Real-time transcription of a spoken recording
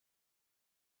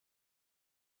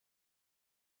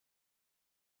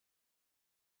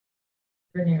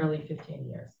for nearly 15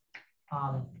 years.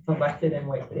 Elected in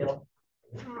Wakefield.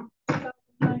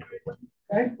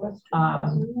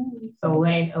 So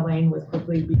Elaine was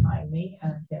quickly behind me,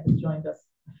 and Candace joined us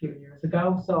a few years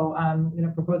ago. So I'm going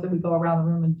to propose that we go around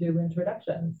the room and do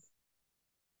introductions.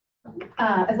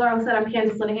 As Laurel said, I'm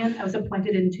Candace Linehan. I was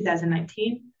appointed in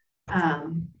 2019,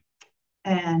 and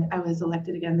I was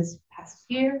elected again this past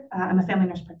year. I'm a family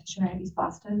nurse practitioner at East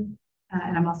Boston,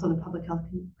 and I'm also the public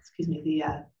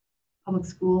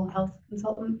school health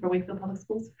consultant for Wakefield Public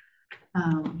Schools.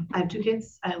 I have 2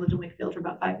 kids. I lived in Wakefield for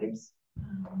about 5 years.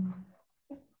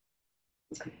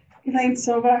 Elaine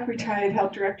Silva, retired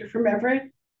health director from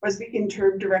Everett, was the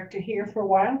interim director here for a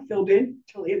while, filled in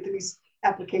until Anthony's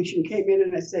application came in,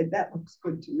 and I said, that looks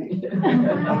good to me.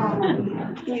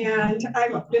 And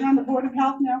I've been on the Board of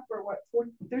Health now for what,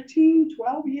 13,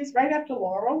 12 years, right after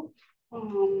Laurel.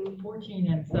 14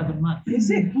 and 7 months. Is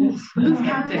it?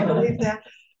 I can't believe that.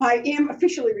 I am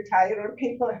officially retired on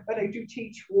paper, but I do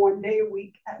teach 1 day a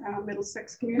week at our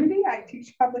Middlesex community. I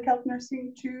teach public health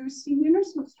nursing to senior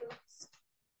nursing students.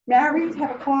 Married,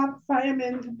 have a cop,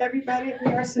 firemen, everybody,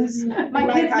 nurses. My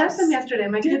kids met them yesterday.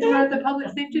 My kids were at the public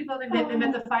safety building. They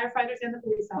met the firefighters and the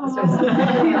police officers.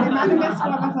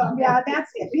 Yeah,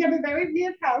 that's it. We have a very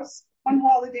weird house on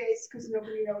holidays because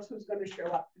nobody knows who's going to show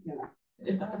up for dinner.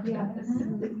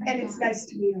 And it's nice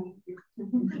to meet all of you.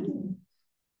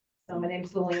 So my name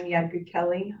is Lillian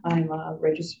Yadgood-Kelly. I'm a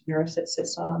registered nurse that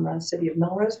sits on the City of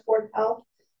Melrose Board of Health.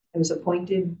 I was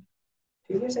appointed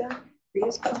 2 years ago, 3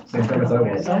 years ago.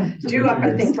 Due up,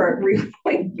 I think, for a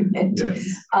reappointment.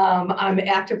 I'm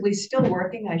actively still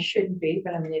working. I shouldn't be,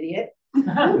 but I'm an idiot.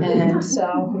 And so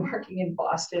I'm working in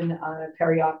Boston on a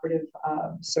perioperative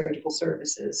surgical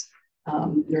services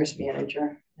nurse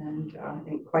manager, and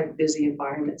in quite a busy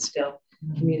environment still.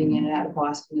 Commuting in and out of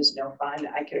Boston is no fun.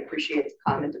 I can appreciate the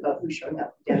comment about who's showing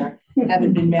up for dinner.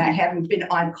 I haven't been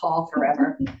on call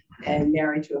forever, and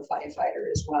married to a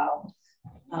firefighter as well.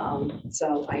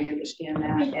 So I understand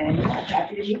that, and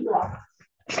happy to meet you all.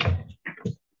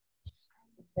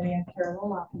 I'm Carol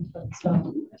Lockenfoot, so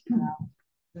this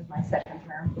is my second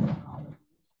term.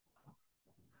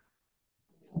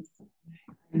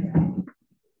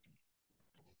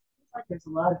 There's a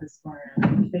lot of this morning.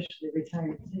 I'm officially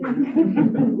retired too,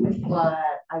 but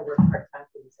I work part-time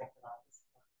for the executive office.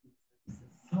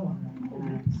 So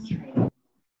training.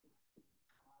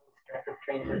 Director of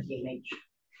training for DNH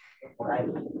before I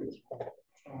retired.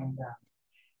 And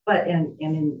but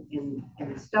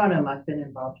in Stoneham, I've been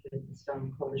involved with the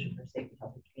Stoneham Coalition for Safe and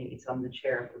Healthy Communities. So I'm the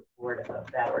chair of the board of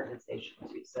that organization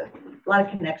too. So a lot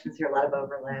of connections here, a lot of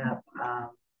overlap.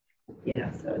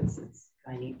 So it's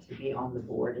kind of neat to be on the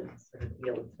board and sort of be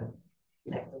able to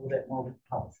connect a little bit more with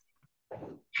policy.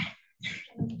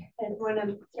 And when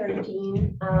I'm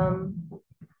 13, I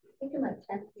think in my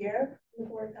 10th year in the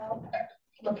Board of Health.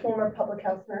 I'm a former public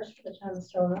health nurse for the town of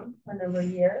Stoneham for a number of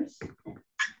years.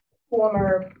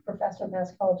 Former professor of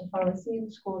Mass College of Pharmacy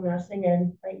and School of Nursing,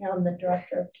 and right now I'm the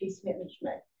director of case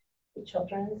management for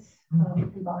Children's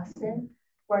in Boston,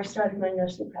 where I started my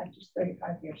nursing practice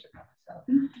 35 years ago.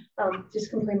 So just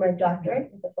completed my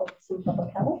doctorate with a focus in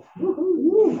public health.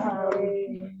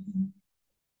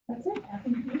 That's it.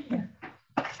 Happy to be here.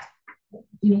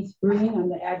 Denise Breen, I'm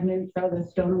the admin for the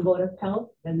Stoneham Board of Health.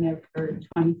 Been there for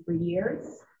 23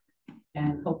 years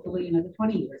and hopefully another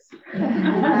 20 years.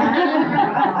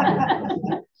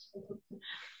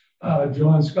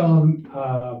 John Scullin,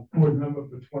 board member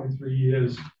for 23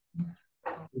 years,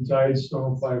 retired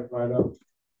Stoneham firefighter.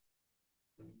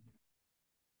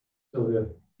 Still here.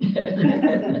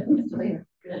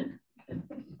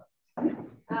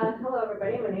 Hello,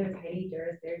 everybody. My name is Heidi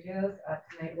Sergios.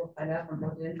 Tonight we'll find out from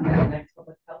Mountain the next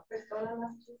public health course going on in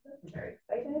Massachusetts. I'm very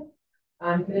excited.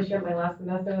 I'm finishing up my last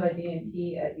semester at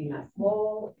DNP at UMass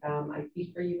Lowell. I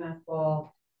teach for UMass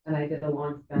Lowell, and I did a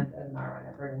long stint as an RN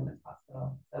at Brigham Women's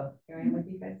Hospital. So here I am with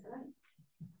you guys tonight.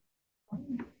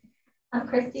 I'm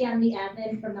Christy. I'm the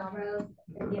admin for Melrose.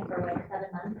 I've been here for like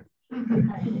 7 months.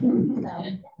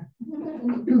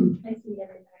 Nice to meet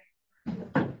everybody.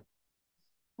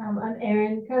 I'm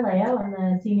Erin Carleo. I'm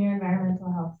the Senior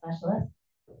Environmental Health Specialist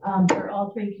for all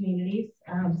 3 communities.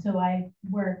 So I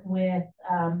work with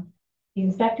the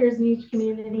inspectors in each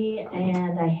community,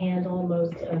 and I handle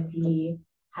most of the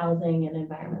housing and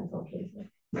environmental cases.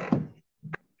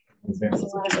 There's a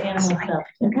lot of animal stuff.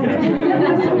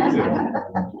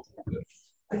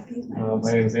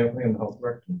 My name is Anthony. I'm the health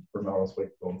director for Melrose,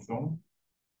 Wakefield, and Stoneham.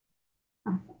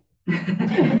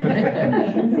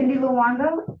 Cindy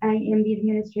Luongo. I am the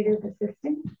administrative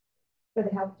assistant for the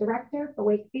health director for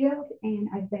Wakefield, and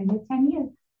I've been here 10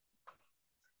 years.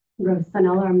 Rose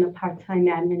Sanella, I'm the part-time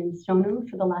admin in Stoneham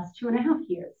for the last 2.5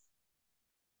 years.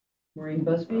 Maureen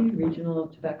Busby, Regional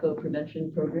Tobacco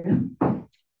Prevention Program.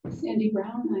 Sandy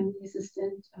Brown, I'm the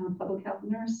assistant public health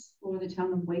nurse for the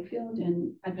town of Wakefield,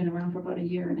 and I've been around for about 1.5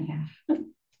 years.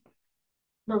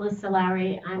 Melissa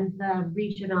Lowry, I'm the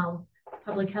regional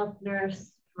public health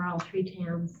nurse for all 3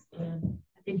 towns, and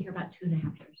I've been here about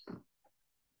 2.5 years.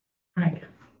 Frank.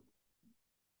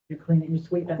 You're cleaning, you're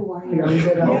sweeping. Who are You're you?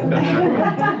 good.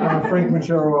 Frank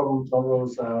Machero,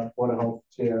 Melrose Board of Health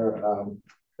Chair.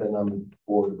 Been on the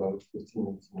board about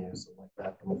 15, 18 years, something like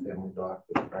that. I'm a family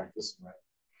doctor, practice.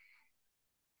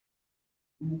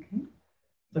 Okay.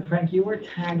 So Frank, you were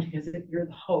tagged because you're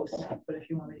the host, but if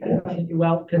you want to continue,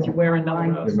 well, because you're wearing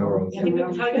Melrose. Melrose. He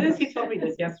didn't tell you this, he told me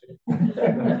this yesterday.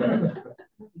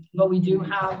 But we do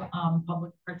have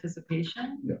public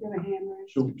participation. Yeah.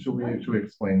 Should we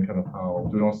explain kind of how,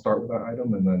 do we want to start with that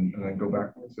item and then go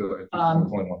back? So I just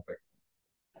only one thing.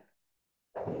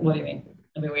 What do you mean?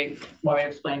 I mean, we want to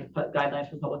explain guidelines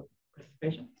for public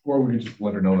participation? Or we could just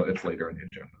let her know that it's later in the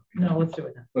agenda. No, let's do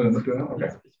it now. Let's do it now? Okay.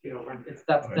 Let's be over.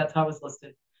 That's how it's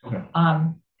listed. Okay.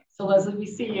 So Leslie, we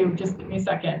see you. Just give me a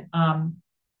second.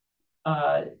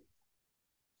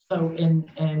 So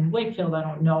in Wakefield, I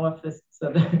don't know if this,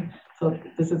 so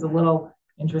this is a little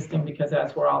interesting because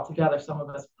as we're all together, some of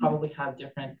us probably have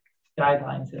different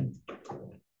guidelines, and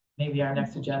maybe our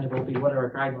next agenda will be what are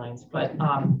our guidelines, but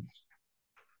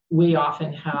we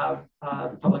often have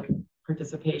public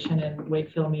participation in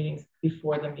Wakefield meetings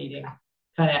before the meeting,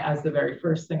 kind of as the very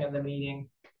first thing in the meeting,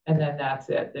 and then that's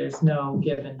it. There's no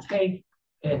give and take.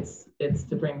 It's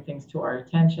to bring things to our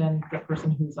attention. The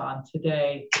person who's on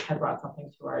today had brought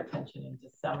something to our attention in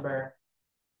December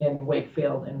in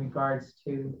Wakefield in regards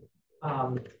to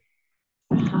how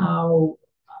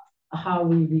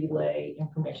we relay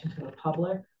information to the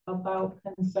public about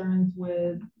concerns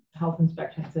with health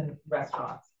inspections in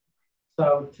restaurants.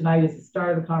 So tonight is the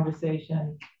start of the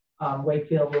conversation.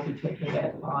 Wakefield will be taking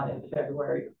it on in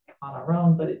February on our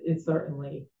own, but it's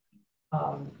certainly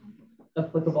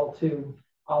applicable to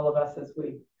all of us as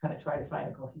we kind of try to find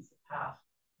a cohesive path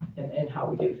in how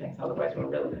we do things. Otherwise, we're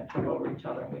really going to trip over each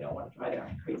other, and we don't want to try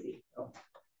that crazy. So,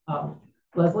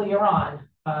 Leslie, you're on.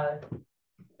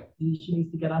 She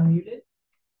needs to get unmuted.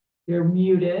 You're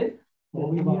muted.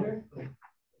 Will we mute her?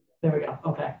 There we go.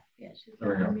 Okay. Yeah, she's There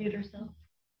we gonna go. unmute herself.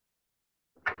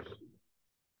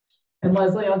 And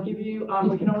Leslie, I'll give you,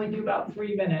 we can only do about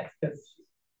 3 minutes because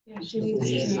Yeah, she needs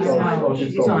She's to. on-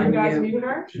 she's you on guys mute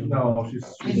her? No, she's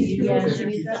Yeah, she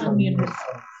needs to unmute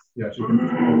herself. yeah, she can,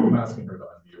 I'm asking her to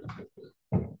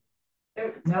unmute.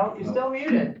 No, you're still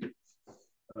muted.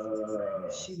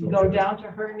 Go down to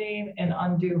her name and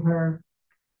undo her.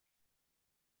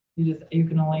 You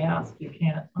can only ask, you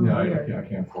can't. Yeah, I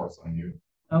can't force unmute.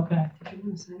 Okay.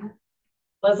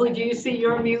 Leslie, do you see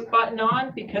your mute button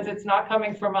on? Because it's not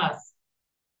coming from us.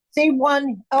 See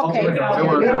one, okay.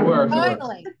 It works.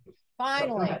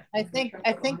 Finally, I think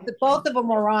that both of them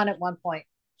were on at one point.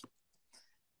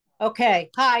 Okay,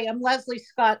 hi, I'm Leslie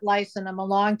Scott Lyson. I'm a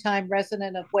longtime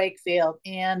resident of Wakefield,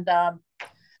 and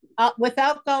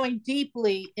without going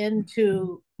deeply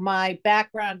into my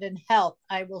background in health,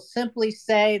 I will simply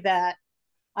say that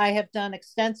I have done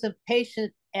extensive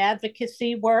patient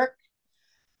advocacy work,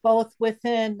 both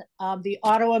within the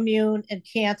autoimmune and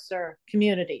cancer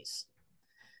communities.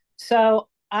 So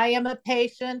I am a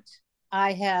patient.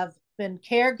 I have been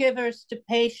caregivers to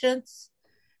patients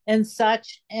and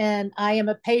such, and I am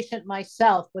a patient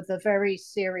myself with a very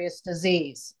serious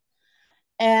disease.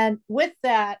 And with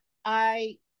that,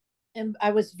 I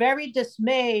was very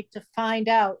dismayed to find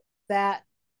out that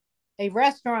a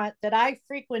restaurant that I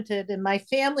frequented and my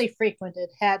family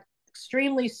frequented had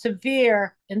extremely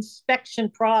severe inspection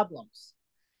problems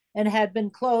and had been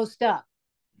closed up.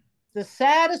 The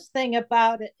saddest thing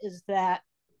about it is that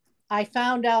I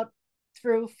found out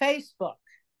through Facebook,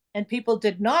 and people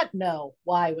did not know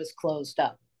why it was closed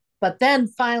up. But then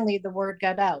finally the word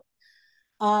got out.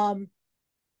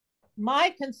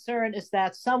 My concern is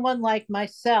that someone like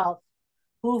myself,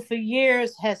 who for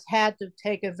years has had to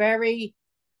take a very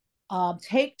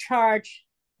take charge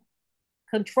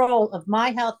control of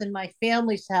my health and my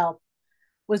family's health,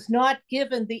 was not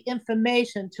given the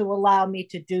information to allow me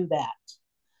to do that.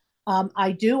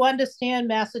 I do understand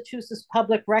Massachusetts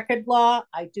public record law.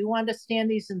 I do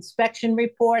understand these inspection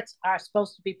reports are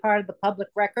supposed to be part of the public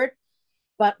record,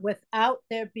 but without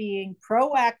there being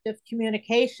proactive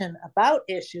communication about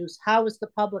issues, how is the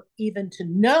public even to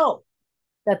know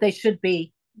that they should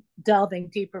be delving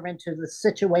deeper into the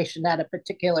situation at a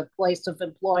particular place of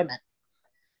employment?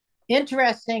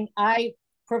 Interesting, I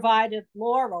provided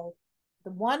Laurel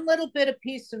the one little bit of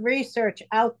piece of research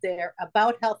out there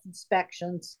about health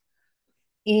inspections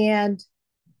and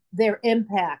their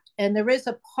impact. And there is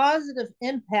a positive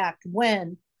impact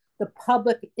when the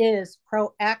public is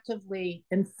proactively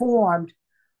informed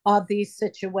of these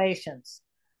situations.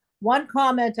 One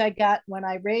comment I got when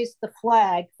I raised the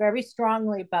flag very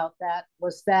strongly about that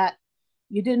was that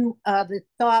you didn't, the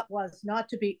thought was not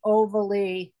to be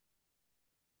overly,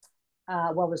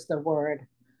 what was the word?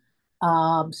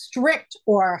 Strict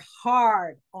or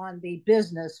hard on the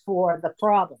business for the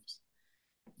problems.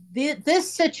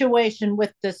 This situation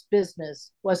with this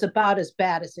business was about as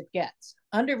bad as it gets.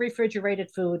 Under refrigerated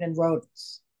food and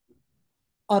rodents.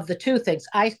 Of the two things,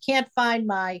 I can't find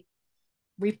my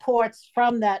reports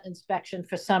from that inspection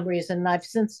for some reason. And I've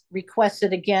since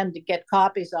requested again to get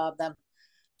copies of them,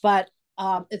 but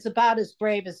it's about as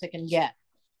brave as it can get.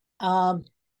 I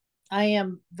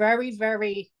am very,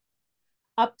 very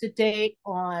up to date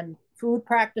on food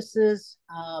practices,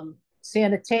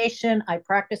 sanitation. I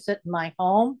practice it in my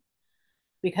home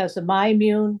because of my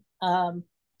immune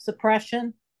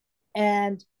suppression.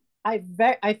 And I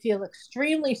feel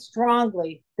extremely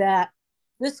strongly that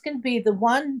this can be the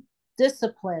one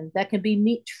discipline that can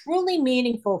be truly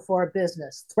meaningful for a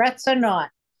business. Threats are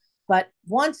not, but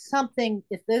once something,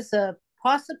 if there's a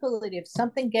possibility of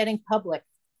something getting public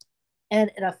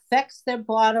and it affects their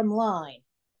bottom line,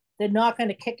 they're not going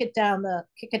to kick it down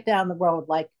the road,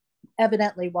 like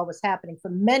evidently what was happening for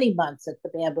many months at the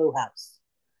Bamboo House.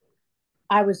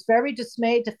 I was very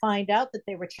dismayed to find out that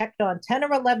they were checked on 10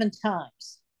 or 11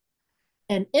 times.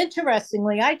 And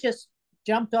interestingly, I just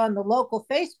jumped on the local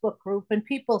Facebook group and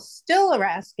people still are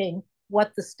asking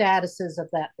what the status is of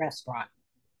that restaurant.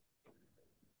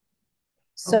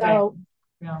 So okay.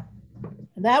 Yeah,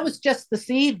 and that was just this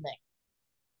evening.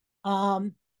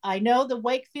 I know the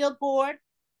Wakefield board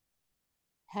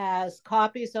has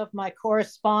copies of my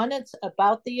correspondence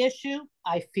about the issue.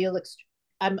 I feel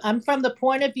I'm from the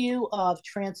point of view of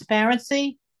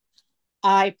transparency.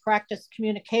 I practiced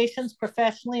communications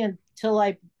professionally until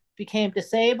I became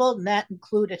disabled, and that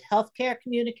included healthcare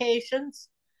communications.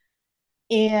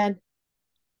 And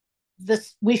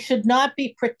we should not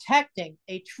be protecting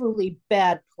a truly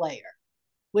bad player,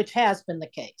 which has been the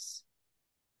case.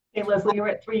 Hey, Leslie, you're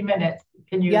at 3 minutes.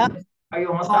 Can you, yep. Are you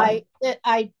almost done?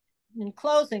 In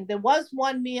closing, there was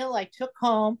one meal I took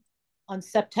home on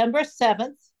September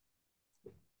 7th,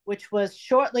 which was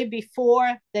shortly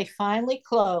before they finally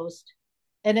closed,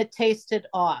 and it tasted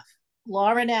off.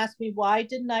 Lauren asked me, why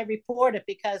didn't I report it?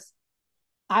 Because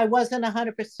I wasn't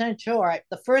 100% sure.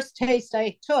 The first taste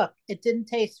I took, it didn't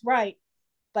taste right,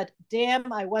 but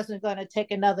damn, I wasn't going to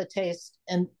take another taste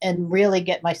and really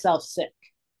get myself sick.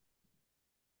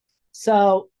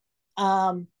 So,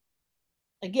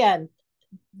 again,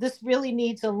 this really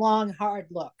needs a long, hard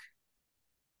look.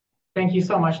 Thank you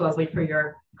so much, Leslie, for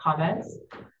your comments.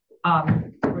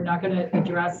 We're not going to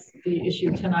address the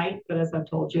issue tonight, but as I've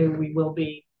told you, we will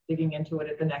be digging into it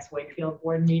at the next Wakefield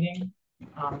board meeting.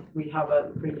 We have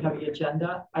a pretty heavy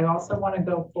agenda. I also want to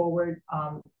go forward.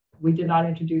 We did not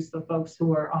introduce the folks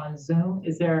who are on Zoom.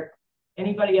 Is there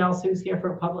anybody else who's here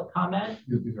for a public comment?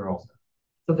 These are all staff.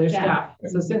 So there's staff.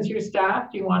 So since you're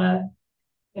staff, do you want to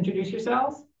introduce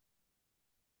yourselves?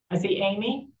 I see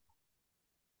Amy.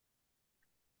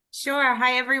 Sure.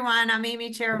 Hi, everyone. I'm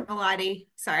Amy Chiravalati.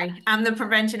 Sorry. I'm the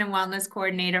Prevention and Wellness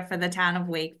Coordinator for the town of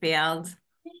Wakefield.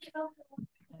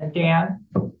 And Dan.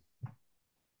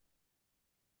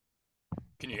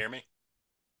 Can you hear me?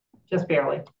 Just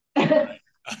barely.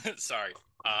 Sorry.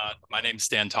 My name's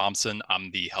Stan Thompson.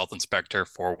 I'm the health inspector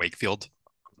for Wakefield.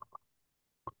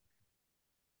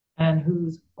 And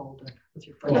who's older? What's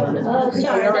your first name?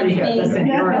 Sorry, you're already here. Listen,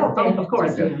 you're of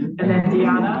course. And then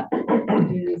Deanna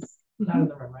is not in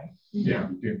the room, right? Yeah,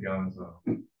 Deanna's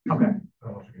okay. I don't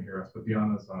know if you can hear us, but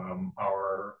Deanna's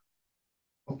our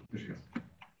there she is.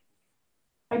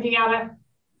 Hi, Deanna.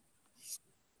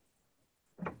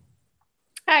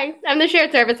 Hi, I'm the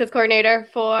Shared Services Coordinator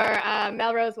for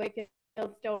Melrose, Wakefield,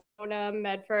 Stoneham,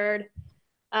 Medford,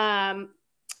 Malden,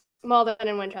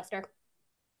 and Winchester.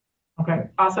 Okay,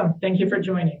 awesome. Thank you for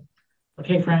joining.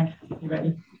 Okay, Frank, you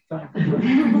ready? Sorry.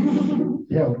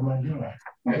 Yeah, what am I doing?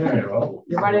 Yeah, well,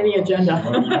 you're running the agenda.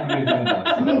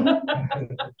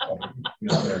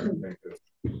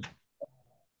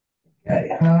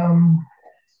 Okay.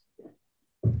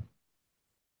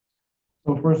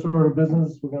 So first order of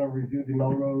business, we're going to review the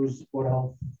Melrose Board of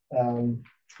Health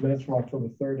minutes from October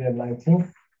 3rd and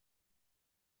 19th.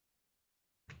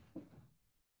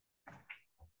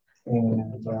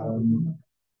 And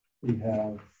we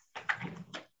have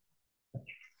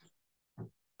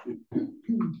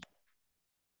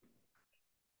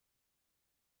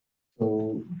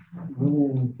So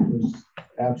Lillian was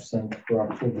absent for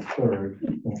October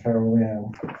 3rd, and Carol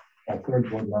Ann, our third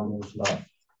board member, was not.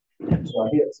 So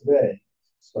I'm here today,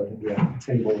 so I think we have to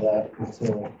table that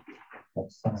until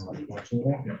next time,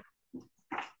 unfortunately.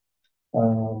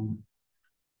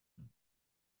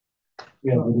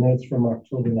 We have the minutes from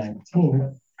October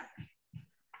 19th.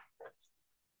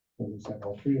 So looks like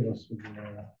all three of us would be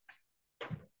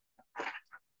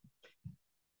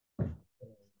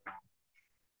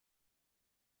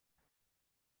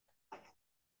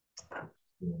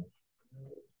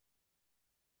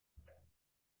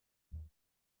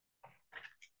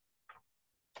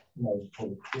no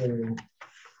public hearing.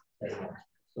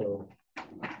 So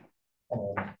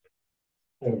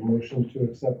we have a motion to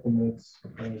accept the minutes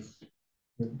as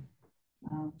written.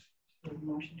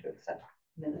 Motion to accept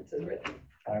minutes as written.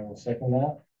 I will second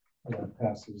that. And that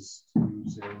passes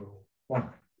 2-0-1.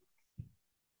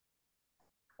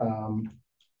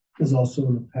 There's also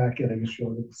in the packet, I guess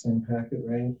you'll get the same packet,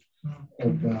 right?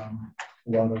 Of a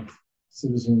lot of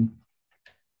citizen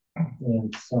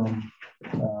and some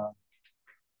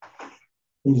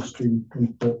industry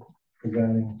input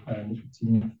regarding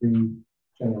nicotine-free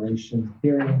generation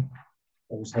hearing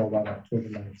that was held on October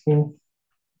 19th.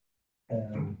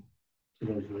 And so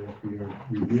those are there for your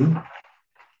review.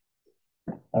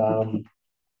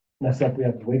 Next up, we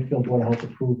have the Wakefield Board of Health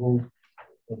approval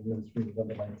of the minutes from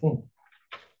November 19th.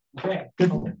 Okay,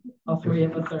 all three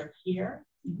of us are here.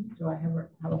 Do I have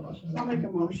a motion? I'll make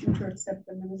a motion to accept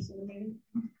the minutes of the meeting,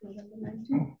 November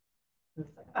 19th.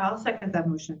 I'll second that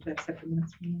motion to accept the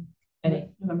minutes from Any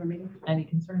November meeting. Any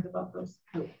concerns about those?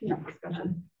 No.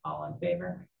 Discussion. All in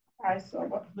favor? I saw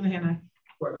what. Hannah.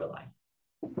 Word of line.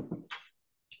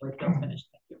 We're finished.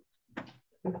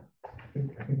 Thank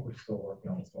you. I think we're still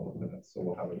working on some of the minutes, so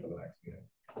we'll have it for the next meeting.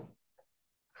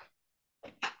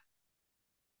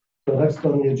 So next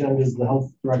on the agenda is the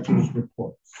health director's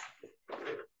reports.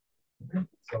 Okay,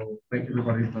 so thank you,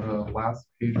 everybody. The last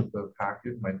page of the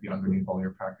packet might be underneath all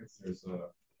your packets. There's a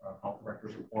health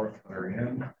director's report at the very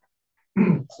end.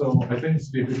 So I think it's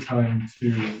a good time to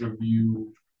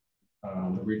review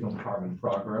the regional department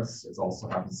progress. It also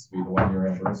happens to be the 1-year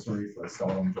anniversary for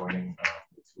Stoneham joining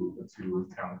the two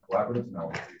town collaboratives, now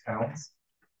 3 towns.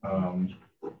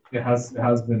 It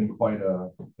has been quite a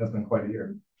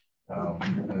year.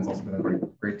 And it's also been a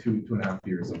great two and a half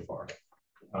years so far.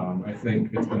 I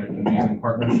think it's been an amazing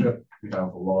partnership. We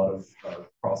have a lot of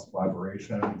cross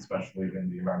collaboration, especially in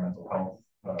the environmental health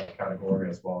category,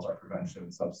 as well as our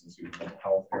prevention, substance use, mental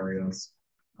health areas.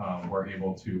 We're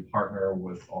able to partner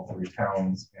with all 3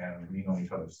 towns and lean on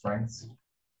each other's strengths.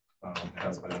 It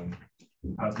has been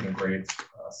a great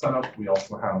setup. We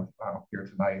also have here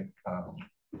tonight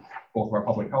both of our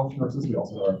public health nurses. We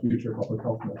also have our future public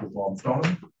health nurses as well in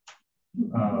Stoneham.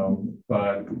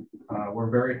 But we're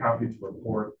very happy to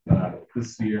report that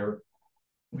this year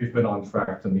we've been on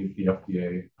track to meet the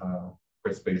FDA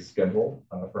risk-based schedule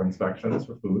for inspections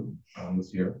for food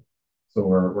this year. So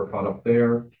we're caught up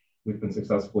there. We've been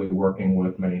successfully working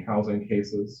with many housing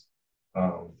cases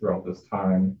throughout this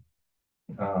time.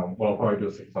 What I'll probably do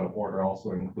is out of order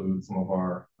also include some of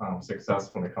our success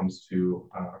when it comes to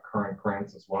current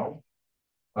grants as well.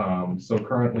 So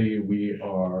currently we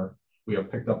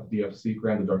have picked up the DFC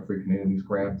grant, the Drug-Free Communities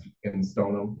grant in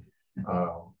Stoneham.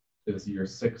 It is year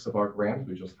 6 of our grant.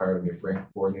 We just hired a new grant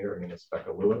coordinator. Her name is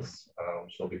Becca Lewis.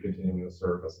 She'll be continuing to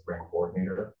serve as the grant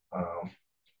coordinator.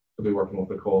 We'll be working with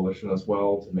the coalition as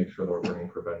well to make sure that we're bringing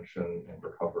prevention and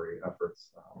recovery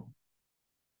efforts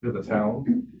to the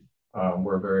town.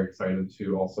 We're very excited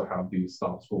to also have the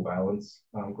Stop School Violence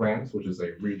grants, which is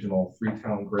a regional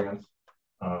 3-town grant.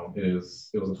 It was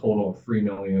a total of $3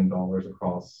 million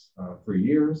across 3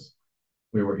 years.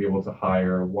 We were able to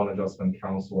hire 1 adjustment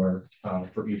counselor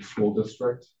for each school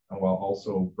district, while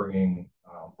also bringing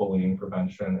bullying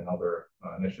prevention and other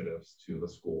initiatives to the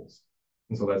schools.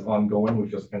 And so that's ongoing. We've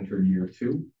just entered year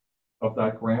 2 of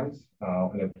that grant,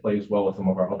 and it plays well with some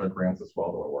of our other grants as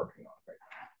well that we're working on right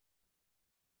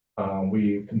now.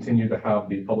 We continue to have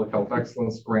the Public Health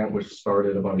Excellence Grant, which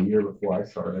started about a year before I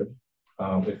started.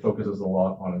 It focuses a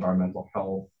lot on environmental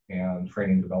health and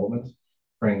training development.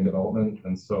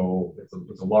 And so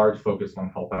it's a large focus on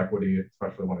health equity,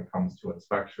 especially when it comes to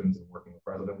inspections and working with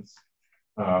residents.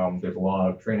 There's a lot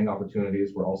of training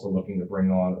opportunities. We're also looking to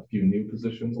bring on a few new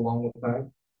positions along with that.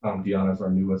 Deanna is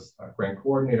our newest grant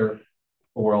coordinator,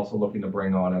 but we're also looking to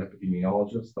bring on an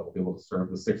epidemiologist that will be able to serve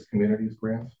the 6 communities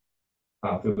grant.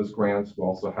 Through this grant, we'll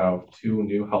also have 2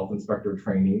 new health inspector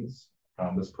trainees.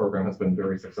 This program has been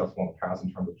very successful in the past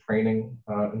in terms of training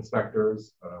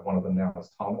inspectors. One of them now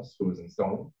is Thomas, who is in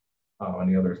Stoneham.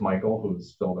 And the other is Michael,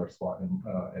 who's filled our spot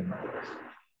in Melrose.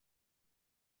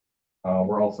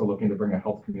 We're also looking to bring a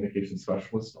health communication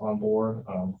specialist on board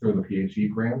through the PHE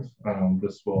grant.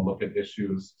 This will look at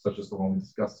issues such as the one we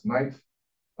discussed tonight,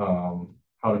 how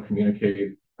to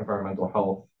communicate environmental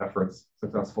health efforts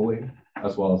successfully,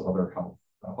 as well as other health,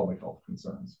 public health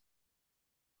concerns.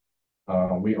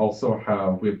 We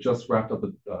have just wrapped up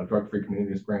the drug-free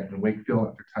communities grant in Wakefield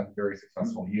after 10 very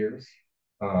successful years.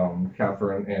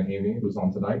 Catherine and Amy, who's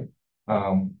on tonight,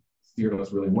 steered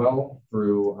us really well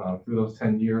through those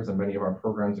 10 years, and many of our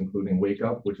programs, including Wake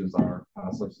Up, which is our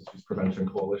substance use prevention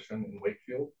coalition in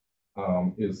Wakefield,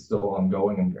 is still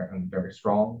ongoing and very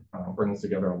strong, brings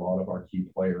together a lot of our key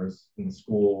players in the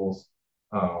schools,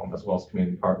 as well as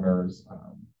community partners.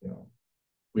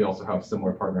 We also have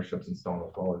similar partnerships in Stone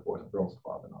as well, like Boys and Girls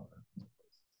Club and other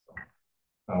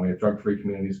places. We have drug-free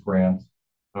communities grant.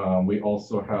 We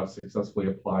also have successfully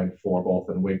applied for both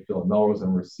in Wakefield and Melrose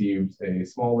and received a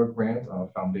smaller grant,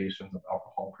 Foundations of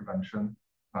Alcohol Prevention.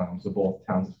 So both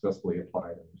towns successfully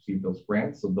applied and received those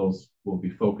grants. So those will be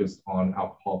focused on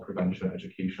alcohol prevention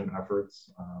education efforts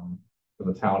for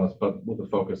the town, but with a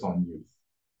focus on youth.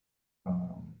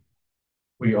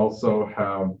 We also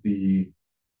have the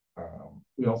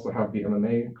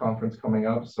MMA conference coming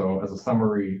up. So as a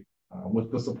summary,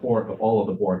 with the support of all of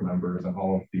the board members and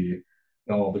all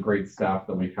of the great staff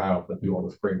that we have that do all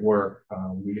this great work,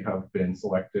 we have been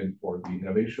selected for the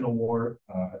Innovation Award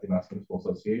at the Mass Municipal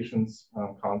Associations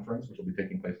conference, which will be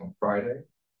taking place on Friday.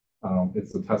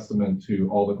 It's a testament to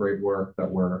all the great work that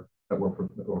we're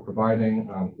providing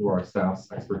through our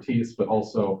staff's expertise, but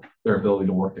also their ability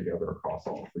to work together across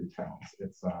all three towns.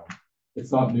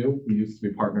 It's not new. We used to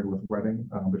be partnered with Reading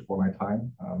before my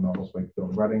time, Melrose,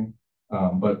 Wakefield, and Reading.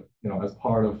 But as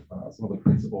part of some of the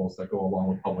principles that go along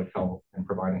with public health and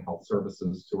providing health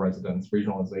services to residents,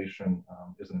 regionalization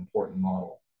is an important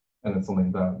model, and it's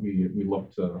something that we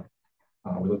look to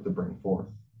bring forth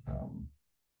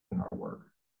in our work.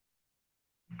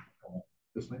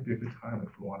 This might be a good time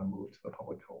if we want to move to the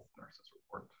public health nurses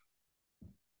report.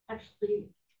 Actually,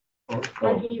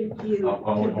 I gave you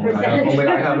only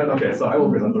I have it. Okay, so I will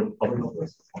present the public health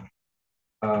nurses.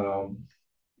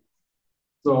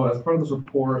 So as part of this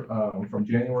report, from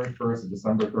January 1st to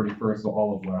December 31st, so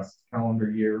all of last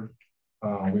calendar year,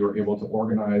 we were able to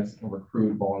organize and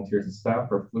recruit volunteers and staff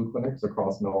for flu clinics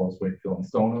across Melrose, Wakefield, and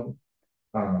Stoneham.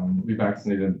 We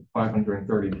vaccinated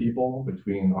 530 people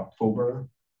between October,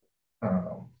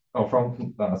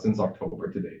 since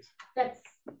October to date. That's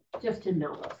just in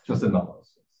Melrose. Just in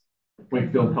Melrose.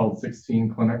 Wakefield held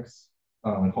 16 clinics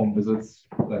and home visits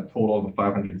that totaled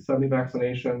 570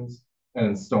 vaccinations. And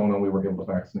in Stoneham, we were able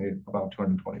to vaccinate about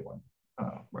 221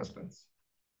 residents.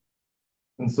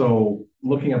 And so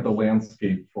looking at the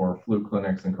landscape for flu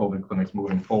clinics and COVID clinics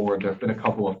moving forward, there have been a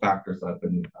couple of factors that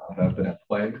have been at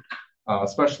play.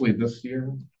 Especially this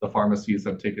year, the pharmacies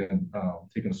have taken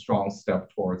a strong step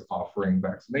towards offering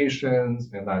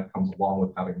vaccinations, and that comes along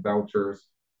with having vouchers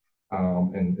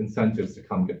and incentives to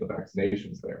come get the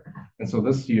vaccinations there. And so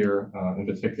this year, in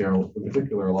particular,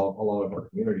 a lot of our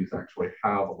communities actually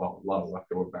have a lot of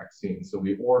leftover vaccines. So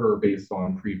we order based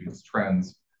on previous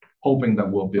trends, hoping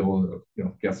that we'll be able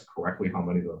to guess correctly how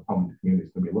many the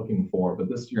communities can be looking for. But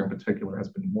this year in particular has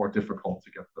been more difficult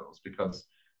to get those because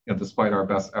despite our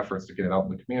best efforts to get it out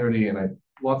in the community, and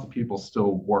lots of people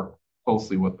still work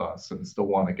closely with us and still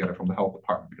want to get it from the health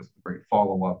department because of the great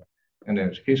follow-up and the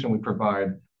education we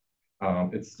provide.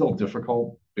 It's still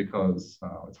difficult because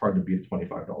it's hard to beat a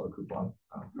 $25 coupon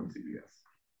from CVS.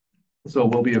 So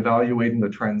we'll be evaluating the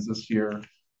trends this year,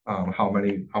 how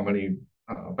many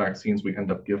vaccines we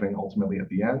end up giving ultimately at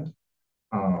the end.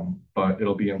 But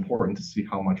it'll be important to see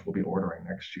how much we'll be ordering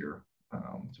next year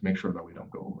to make sure that we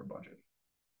don't go over budget.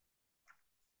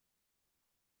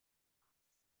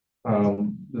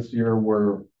 This year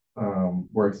we're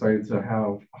excited to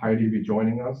have Heidi be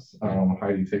joining us.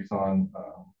 Heidi takes on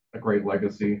a great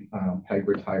legacy. Peg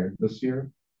retired this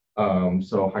year.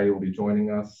 So Heidi will be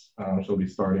joining us. She'll be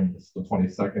starting the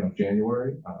 22nd of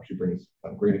January. She brings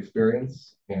great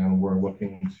experience, and we're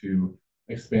looking to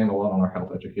expand a lot on our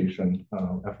health education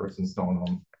efforts in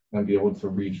Stoneham and be able to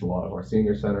reach a lot of our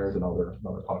senior centers and other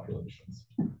populations.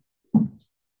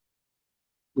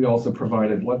 We also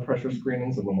provided blood pressure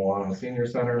screenings at the Milano Senior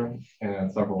Center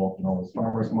and several Melrose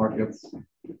farmers markets.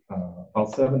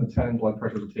 About 7 to 10 blood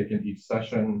pressures are taken each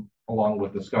session, along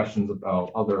with discussions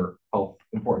about other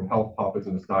important health topics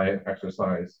such as diet,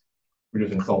 exercise,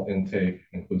 reducing salt intake,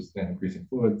 and increasing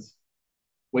fluids.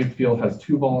 Wakefield has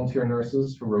 2 volunteer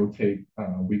nurses who rotate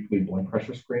weekly blood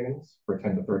pressure screenings for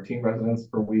 10 to 13 residents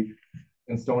per week.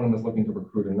 And Stoneham is looking to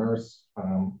recruit a nurse.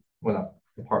 went up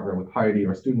to partner with Heidi,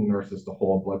 our student nurses, to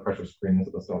hold blood pressure screenings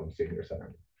at the Stoneham Senior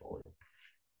Center.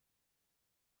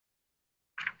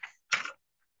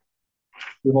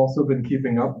 We've also been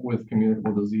keeping up with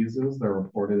communicable diseases that are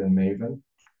reported in Maven.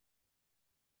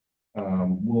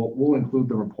 We'll include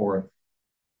the report.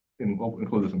 We'll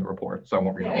include this in the report, so I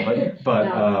won't read all of it.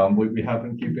 But we have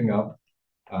been keeping up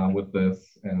with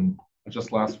this, and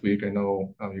just last week, I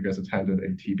know you guys attended a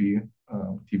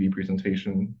TB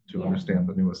presentation to understand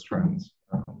the newest trends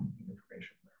and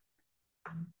information there.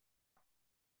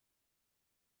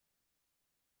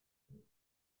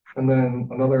 And then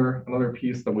another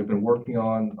piece that we've been working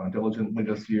on diligently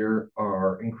this year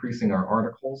are increasing our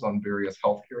articles on various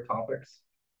healthcare topics.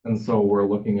 And so we're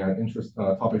looking at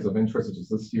topics of interest, such as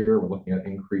this year, we're looking at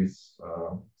increased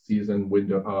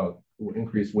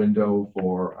window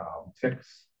for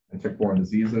ticks and tick-borne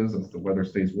diseases as the weather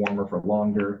stays warmer for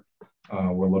longer.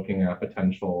 We're looking at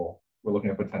potentially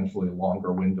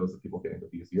longer windows of people getting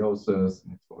babesiosis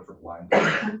and exposure to Lyme.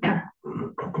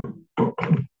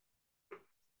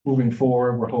 Moving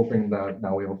forward, we're hoping that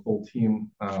now we have a full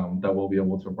team that will be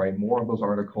able to write more of those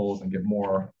articles and get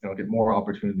more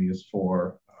opportunities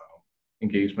for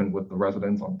engagement with the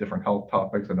residents on different health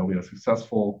topics. I know we had a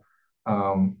successful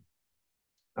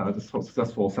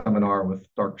seminar with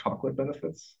dark chocolate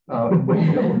benefits in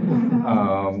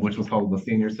Wakefield, which was held at the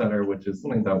Senior Center, which is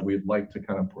something that we'd like to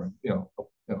kind of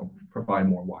provide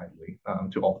more widely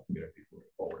to all the communities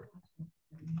moving forward.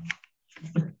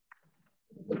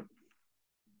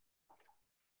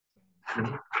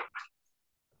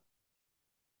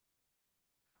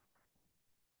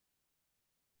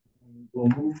 We'll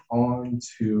move on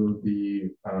to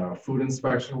the food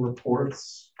inspection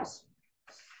reports.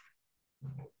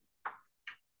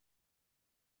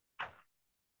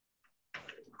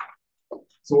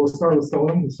 So we'll start with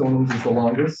Stoneham. Stoneham is the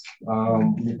longest.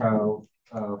 We have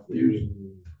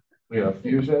Fusion. We have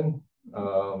Fusion.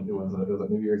 It was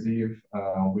a New Year's Eve.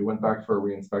 We went back for a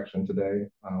reinspection today.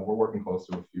 We're working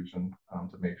closely with Fusion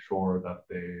to make sure that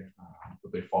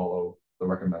they follow the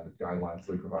recommended guidelines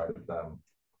that we provided them.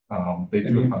 They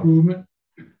do improvement.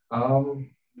 Not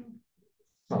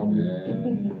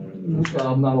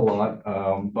a lot,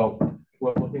 but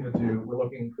what we're looking because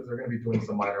they're going to be doing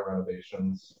some minor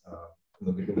renovations in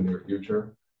the near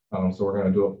future. So we're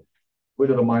going to do we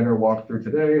did a minor walkthrough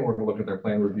today. We're going to look at their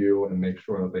plan review and make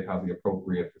sure that they have the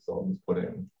appropriate facilities put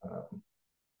in.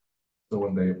 So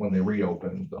when they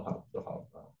reopen, they'll have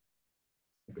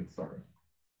a good start.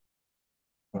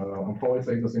 I'm probably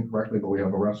saying this incorrectly, but we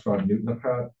have a restaurant,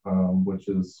 Newtonapat, which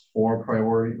is four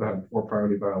priority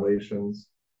violations.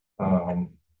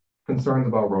 Concerns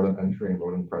about rodent entry and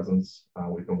rodent presence.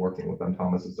 We've been working with them.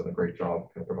 Thomas has done a great job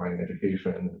providing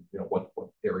education and what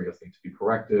areas need to be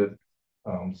corrected.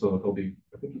 So he'll be,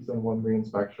 I think he's done one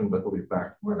reinspection, but he'll be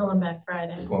back. We're going back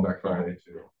Friday. Going back Friday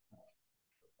too.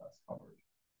 That's covered.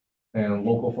 And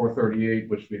local 438,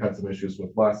 which we had some issues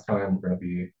with last time, we're going to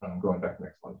be going back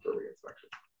next month for reinspection.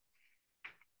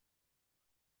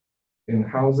 In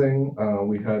housing,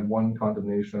 we had one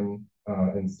condemnation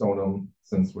in Stoneham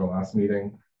since our last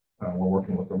meeting. We're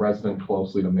working with the resident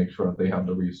closely to make sure that they have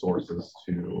the resources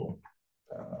to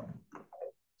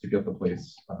get the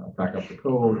place back up to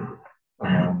code.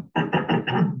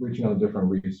 Reaching out to different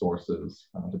resources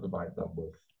to provide them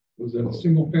with. Was it a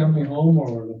single family home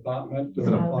or an apartment? It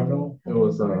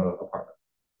was an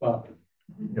apartment.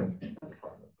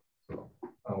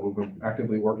 So we've been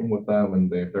actively working with them, and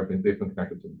they've been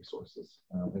connected to the resources.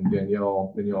 And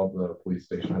Danielle, the police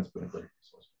station, has been a great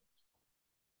resource.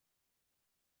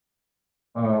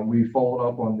 We followed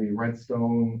up on the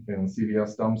Redstone and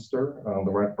CVS dumpster.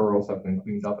 The red burrows have been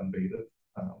cleaned up and baited.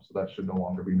 So that should no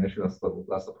longer be an issue. That's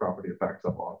the property it backs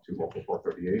up onto local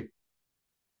 438.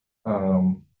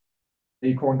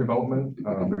 Acorn Development,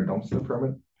 their dumpster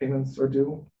permit payments are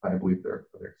due. I believe they're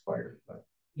expired. But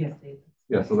yes, they.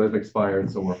 Yeah, so they've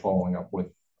expired. So we're following up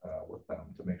with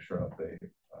them to make sure that they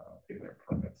pay their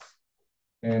permits.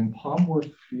 And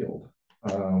Palmworth Field,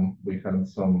 we had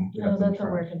some. That's a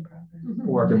work in progress.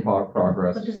 Work in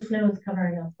progress. But the snow is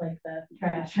covering up like the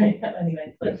trash right now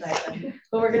anyway. But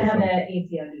we're going to have the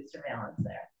ACO do surveillance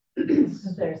there.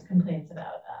 Because there's complaints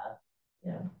about,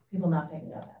 people not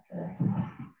picking up after that.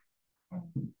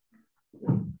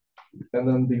 And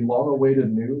then the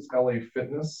long-awaited news, LA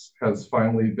Fitness has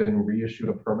finally been reissued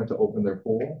a permit to open their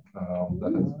pool.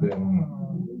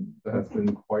 That has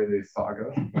been quite a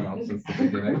saga since the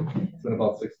beginning. It's been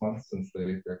about 6 months since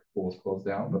their pool was closed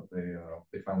down, but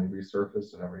they finally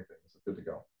resurfaced and everything is good to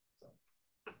go. So.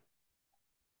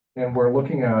 And we're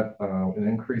looking at an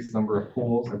increased number of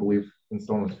pools. I believe in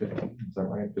Stone was 15, is that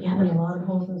right? Yeah, there's a lot of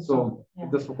pools in So Stone, yeah.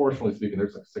 disproportionately speaking,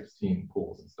 there's like 16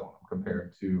 pools in Stoneham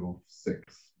compared to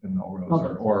 6 in Melrose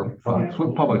Public. or 5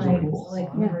 public swimming pools.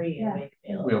 Like 3 in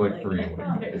Wakefield. We have like 3 in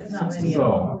There's not many.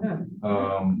 So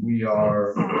we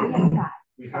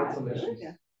had some issues.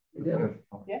 We did.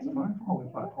 Oh, is it 5? Oh, we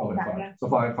have 5. Oh, we have 5. So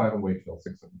 5 in Wakefield,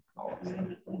 6 in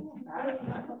Melrose.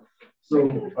 So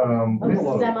we have a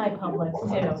lot of Semi-public too,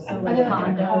 so like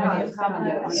condos.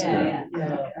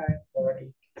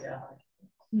 Yeah.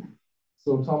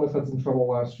 So Thomas had some trouble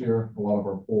last year. A lot of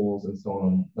our pools in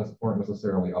Stoneham weren't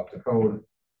necessarily up to code.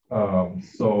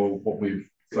 So what we've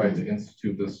decided to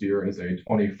institute this year is a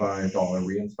 $25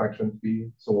 reinspection fee.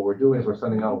 So what we're doing is we're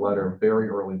sending out a letter very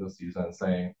early this season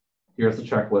saying, here's the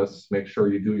checklist, make sure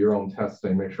you do your own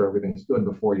testing, make sure everything's good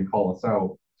before you call us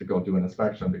out to go do an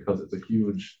inspection, because it's a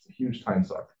huge time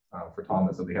suck for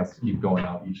Thomas that he has to keep going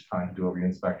out each time to do a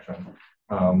reinspection.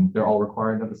 They're all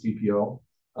required to have a CPO,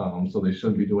 so they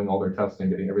should be doing all their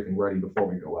testing, getting everything ready before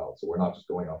we go out. So we're not just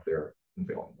going out there and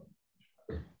failing them.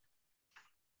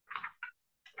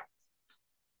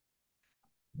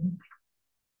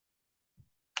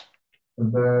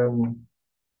 And then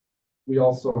we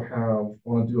also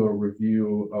want to do a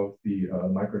review of the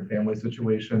migrant family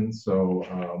situation. So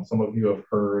some of you have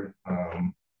heard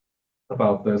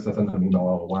about this. I sent an email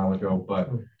out a while ago, but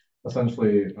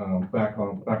essentially back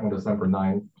on December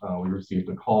 9th, we received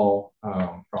a call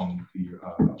from the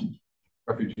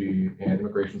Refugee and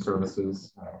Immigration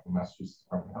Services from Massachusetts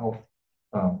Department of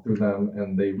Health through them,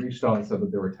 and they reached out and said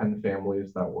that there were 10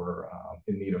 families that were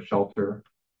in need of shelter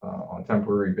on a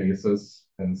temporary basis.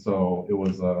 And so it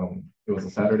was a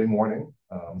Saturday morning.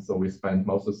 So we spent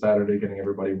most of Saturday getting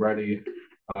everybody ready,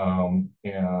 and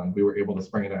we were able to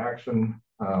spring into action.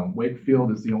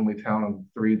 Wakefield is the only town of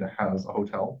 3 that has a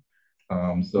hotel,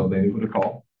 so they knew who to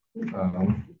call.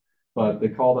 But they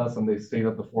called us and they stayed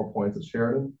at the 4 Points at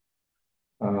Sheridan.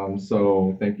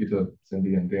 So thank you to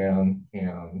Cindy and Dan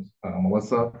and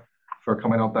Melissa for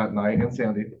coming out that night, and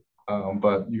Sandy.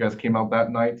 But you guys came out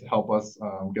that night to help us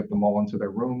get them all into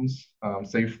their rooms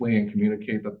safely and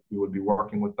communicate that we would be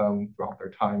working with them throughout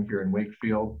their time here in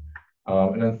Wakefield.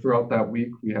 And then throughout that week,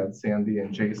 we had Sandy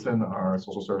and Jason, our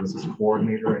social services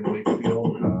coordinator in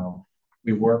Wakefield.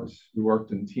 We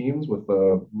worked in teams with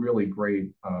a really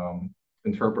great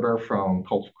interpreter from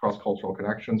Cross-Cultural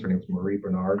Connections. Her name is Marie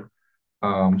Bernard.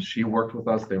 She worked with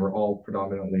us. They were all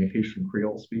predominantly Haitian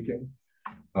Creole speaking.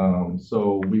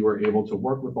 So we were able to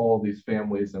work with all of these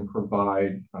families and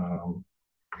provide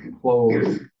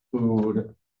clothes,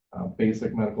 food,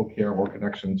 basic medical care or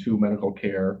connection to medical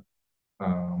care.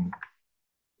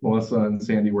 Melissa and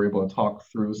Sandy were able to talk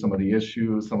through some of the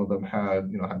issues. Some of them had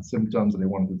symptoms that they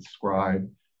wanted to describe.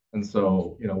 And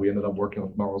so, we ended up working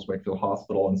with Melrose Wakefield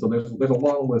Hospital. And so there's a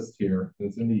long list here.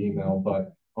 It's in the email,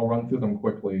 but I'll run through them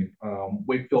quickly.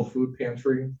 Wakefield Food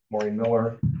Pantry, Maureen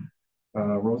Miller,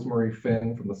 Rosemary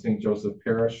Finn from the St. Joseph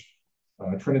Parish,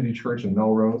 Trinity Church in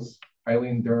Melrose,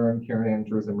 Eileen Dern, Karen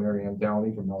Andrews, and Marianne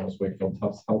Downey from Melrose Wakefield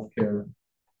Tufts Healthcare,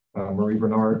 Marie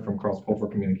Bernard from Cross Cultural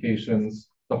Communications,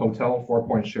 the hotel, 4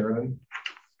 Points Sheridan,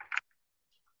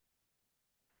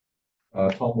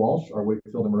 Tom Walsh, our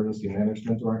Wakefield Emergency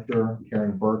Management Director,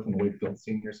 Karen Burke from the Wakefield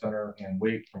Senior Center, and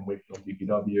Wake from Wakefield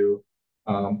DPW,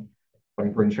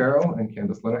 Frank Brinchero and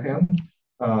Candace Linehan,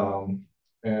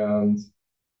 and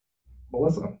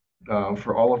Melissa,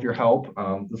 for all of your help.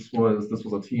 This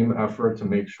was a team effort to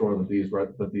make sure that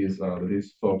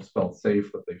these folks felt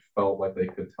safe, that they felt like they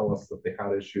could tell us that they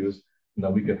had issues, and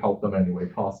that we could help them any way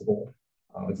possible.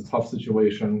 It's a tough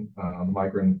situation. The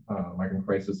migrant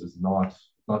crisis is not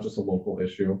just a local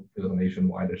issue; it is a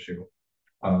nationwide issue.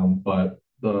 But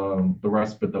the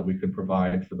respite that we could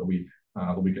provide for the week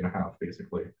and a half,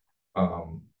 basically,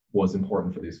 was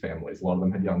important for these families. A lot of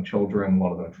them had young children. A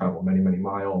lot of them had traveled many, many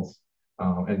miles.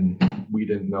 And we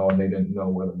didn't know, and they didn't know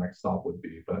where the next stop would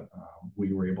be, but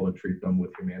we were able to treat them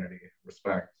with humanity,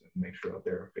 respect, and make sure that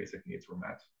their basic needs were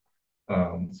met.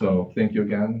 So thank you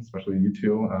again, especially you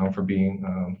two, for being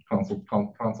consults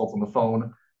on the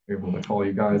phone. We were able to call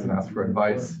you guys and ask for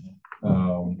advice.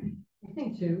 I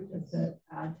think too, just to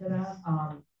add to that,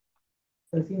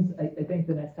 so it seems, I think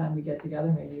the next time we get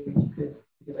together, maybe we could,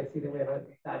 because I see that we have a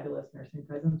fabulous nursing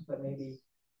presence, but maybe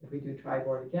if we do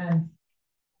tri-board again,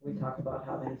 we talk about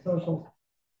how many social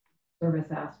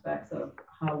service aspects of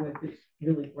how we've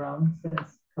really grown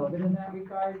since COVID in that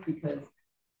regard, because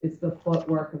it's the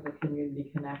footwork of the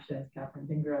community connections. Catherine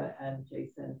Dingra and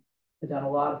Jason have done a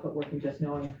lot of footwork and just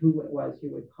knowing who it was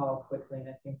you would call quickly. And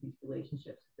I think these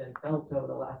relationships have been built over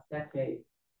the last decade.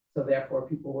 So therefore,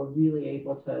 people were really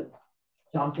able to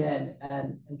jump in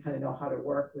and kind of know how to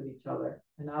work with each other.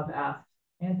 And I've asked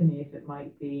Anthony if it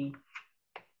might be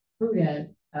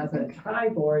prudent as a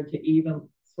tri-board to even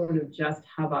sort of just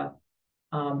have a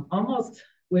almost,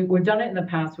 we've done it in the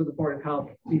past with the Board of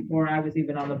Health. Before I was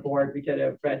even on the board, we did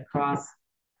a Red Cross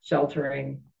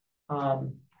sheltering,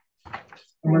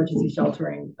 emergency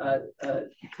sheltering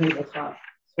tabletop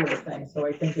sort of thing. So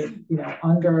I think if, you know,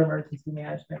 under emergency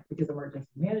management, because emergency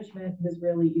management has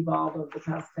really evolved over the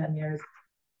past 10 years,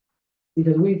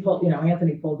 because we pulled, you know,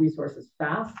 Anthony pulled resources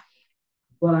fast,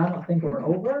 but I don't think we're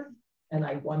over. And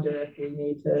I wonder if we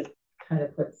need to kind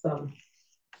of put some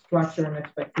structure and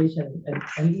expectation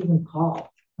and even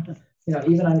call, you know,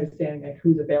 even understanding like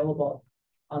who's available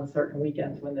on certain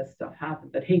weekends when this stuff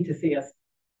happens. I'd hate to see us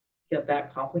get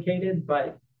that complicated,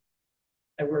 but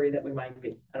I worry that we might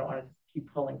be. I don't want to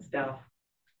keep pulling staff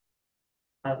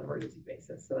on an emergency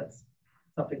basis. So that's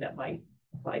something that might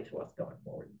apply to us going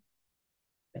forward.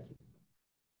 Thank you.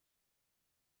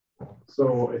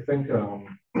 So I think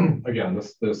again,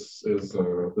 this is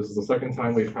the second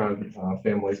time we've had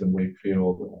families in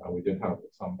Wakefield. We did have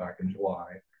some back in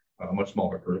July, a much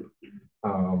smaller group,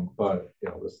 but you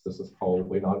know this is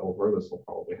probably not over. This will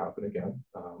probably happen again.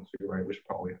 So you're right. We should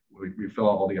probably we fill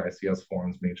out all the ICS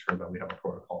forms, make sure that we have a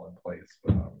protocol in place.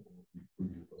 We'll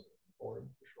review those moving forward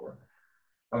for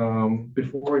sure.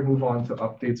 Before we move on to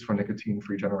updates for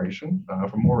nicotine-free generation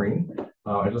from Maureen,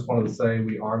 I just wanted to say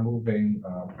we are moving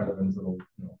kind of into the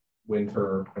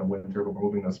winter. We're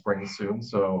moving to spring soon,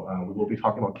 so we will be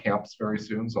talking about camps very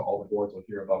soon. So all the boards will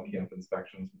hear about camp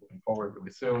inspections moving forward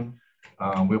really soon.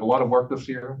 We have a lot of work this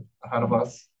year ahead of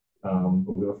us,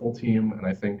 but we have a full team, and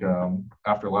I think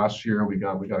after last year we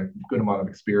got a good amount of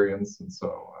experience, and so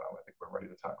I think we're ready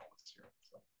to tackle this year.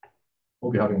 So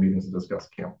we'll be having meetings to discuss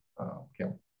camp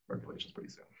regulations pretty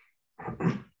soon.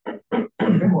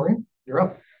 Okay, Maureen, you're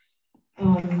up.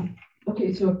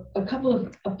 Okay, so a couple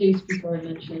of updates before I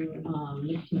mention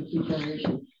nicotine-free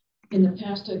generation. In the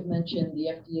past, I've mentioned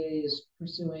the FDA is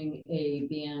pursuing a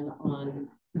ban on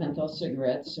menthol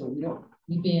cigarettes. So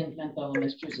we banned menthol in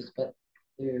Massachusetts, but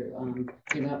they're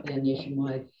not banned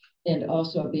nationwide, and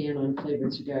also a ban on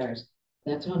flavored cigars.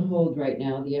 That's on hold right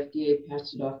now. The FDA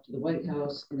passed it off to the White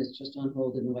House, and it's just on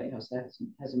hold in the White House. That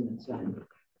hasn't been signed.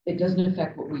 It doesn't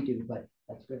affect what we do, but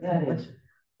that's where that is.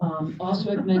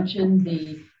 Also, I've mentioned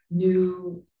the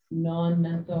new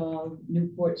non-menthol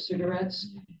Newport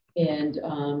cigarettes. And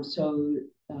so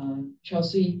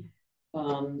Chelsea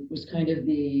was kind of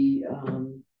the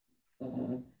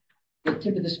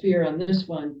tip of the spear on this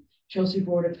one. Chelsea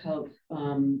Board of Health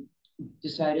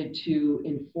decided to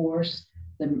enforce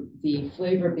the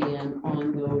flavor ban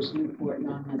on those Newport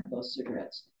non-menthol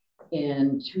cigarettes.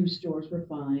 And 2 stores were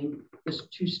fined. There's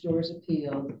 2 stores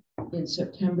appealed. In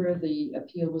September, the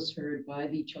appeal was heard by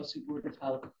the Chelsea Board of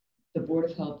Health. The Board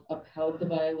of Health upheld the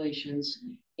violations,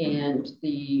 and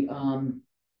the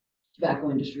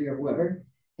tobacco industry or whoever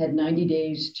had 90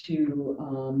 days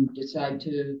to decide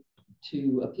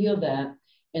to appeal that.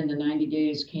 And the 90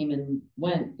 days came and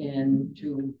went, and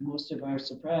to most of our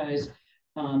surprise,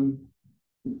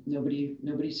 nobody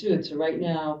sued. So right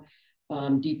now,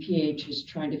 DPH is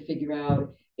trying to figure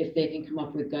out if they can come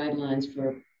up with guidelines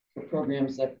for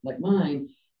programs like mine,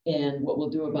 and what we'll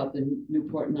do about the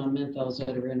Newport non-menthols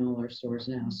that are in all our stores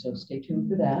now. So stay tuned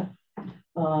for that.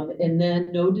 And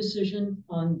then no decision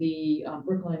on the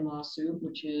Brookline lawsuit,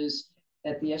 which is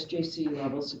at the SJC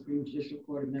level, Supreme Judicial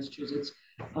Court of Massachusetts.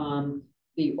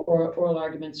 The oral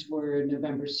arguments were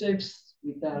November 6th.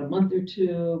 We've got a month or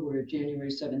two. We're January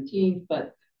 17th,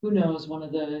 but who knows? One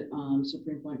of the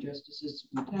Supreme Court justices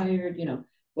retired, you know,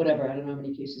 whatever. I don't know how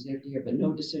many cases they have to hear, but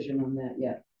no decision on that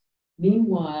yet.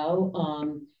 Meanwhile,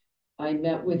 I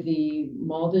met with the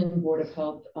Malden Board of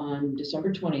Health on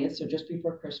December 20th, so just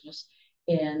before Christmas,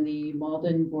 and the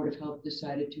Malden Board of Health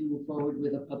decided to move forward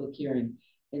with a public hearing.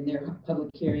 And their public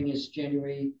hearing is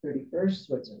January 31st,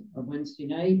 so it's a Wednesday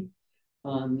night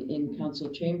in council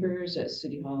chambers at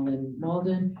City Hall in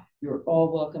Malden. You're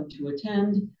all welcome to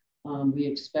attend. We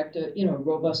expect a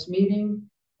robust meeting,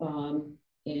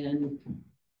 and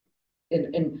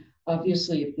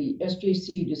obviously if the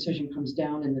SJC decision comes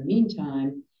down in the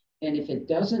meantime, and if it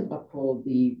doesn't uphold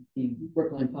the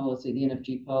Brookline policy, the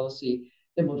NFG policy,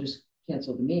 then we'll just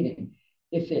cancel the meeting.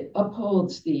 If it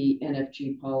upholds the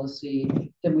NFG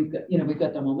policy, then we've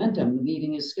got the momentum. The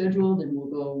meeting is scheduled and we'll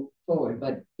go forward.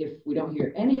 But if we don't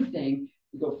hear anything,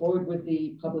 we go forward with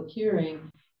the public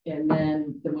hearing, and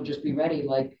then we'll just be ready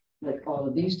like all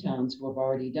of these towns who have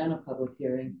already done a public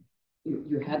hearing.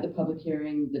 You had the public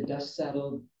hearing, the dust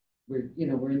settled, we're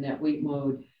in that wait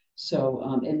mode. So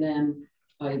and then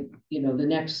the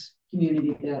next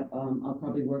community that I'll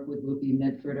probably work with will be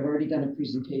Medford. I've already done a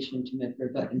presentation to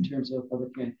Medford, but in terms of public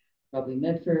hearing, probably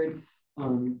Medford,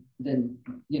 then,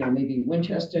 you know, maybe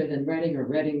Winchester, then Reading, or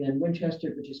Reading, then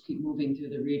Winchester, but just keep moving through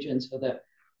the region so that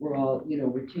we're all, you know,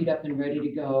 we're teed up and ready to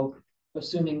go,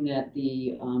 assuming that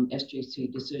the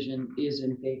SJC decision is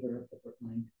in favor of the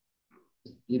Brookline,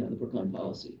 you know, the Brookline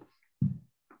policy.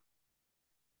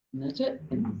 And that's it.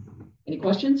 Any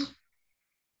questions?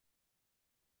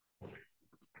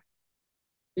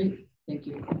 Great, thank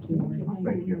you.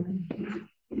 Thank you.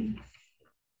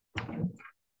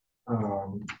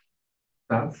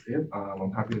 That's it.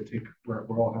 I'm happy to take, we're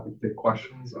all happy to take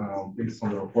questions based on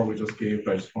the report we just gave.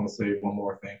 But I just want to say one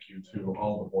more thank you to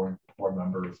all the board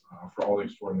members for all the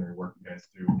extraordinary work you guys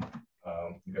do.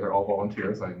 You guys are all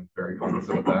volunteers. I'm very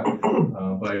cognizant of that.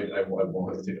 But I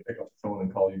won't hesitate to pick up the phone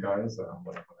and call you guys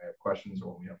when I have questions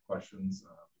or when we have questions.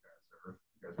 You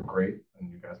guys are great, and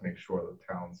you guys make sure that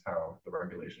towns have the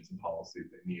regulations and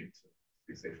policies they need to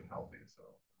be safe and healthy. So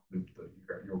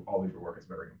all of your work is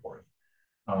very important.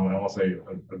 And I want to say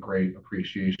a great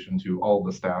appreciation to all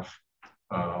the staff.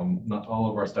 Not all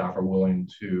of our staff are willing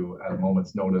to, at a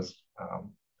moment's notice,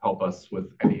 help us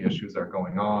with any issues that are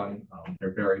going on.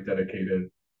 They're very dedicated,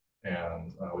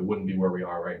 and we wouldn't be where we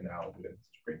are right now if we didn't have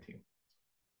such a great team.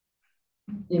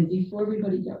 And before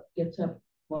everybody gets up,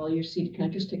 while you're seated, can I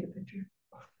just take a picture?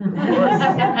 So,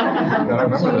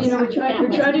 you know, we're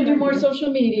trying to do more social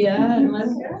media and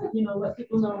let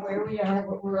people know where we are,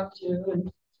 what we're up to,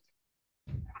 and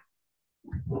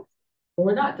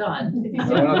we're not done. No,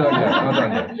 we're not done yet. Not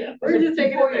done yet. We're just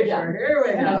taking a picture. Here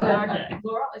we go. Okay.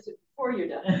 Laura, I said before you're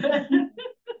done.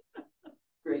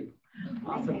 Great.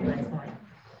 Awesome. Thanks,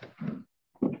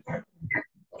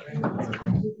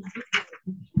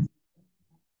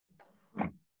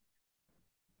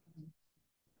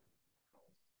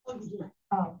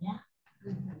 Oh, yeah.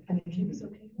 And he was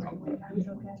okay. He was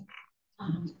okay.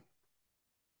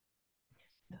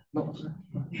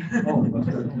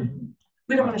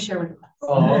 We don't want to share with them.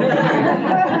 Oh,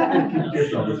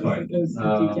 okay. That's fine. Those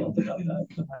details about the minor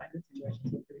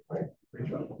situations are pretty clear. Great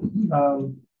job.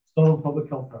 Stone Public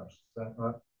Health Nurse, is that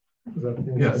not? Is that the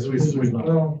thing? Yes,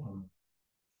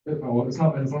 well, it's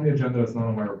not on the agenda, it's not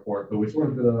on my report, but we sort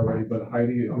of did it already. But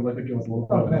Heidi, would you like to give us a little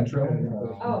bit of an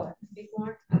intro? Oh, speak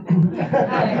more.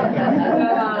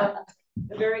 Hi.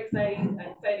 So, very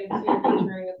excited to be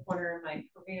entering a corner in my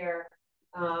career.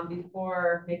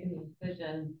 Before making the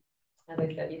decision, as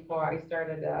I said before, I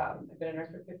started, I've been a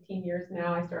nurse for 15 years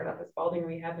now. I started off at Spalding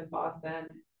Rehab in Boston,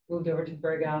 moved over to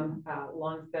Brigham,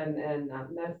 long stint in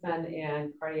medicine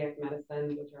and cardiac medicine,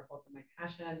 which are both of my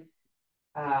passion.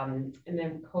 And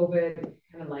then COVID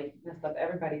kind of like messed up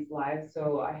everybody's lives.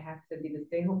 So I have to be the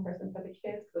stay-home person for the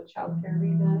kids for childcare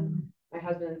reasons. My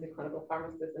husband is a clinical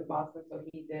pharmacist in Boston, so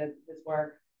he did his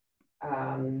work.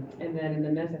 And then in the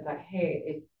midst, I thought, hey,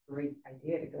 it's a great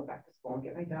idea to go back to school and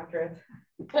get my doctorate.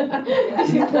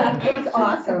 It's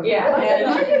awesome. Yeah.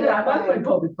 And that's my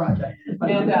COVID project.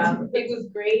 And it was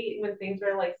great when things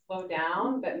were like slowed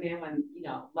down, but man, when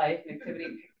life and activity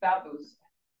picked up, it was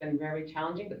been very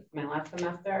challenging. But it's my last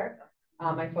semester.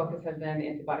 My focus has been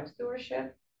antibiotic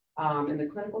stewardship in the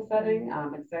clinical setting.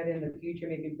 I'm excited in the future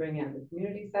maybe bring in the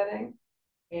community setting.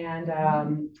 And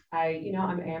I'm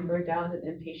Amber Down, an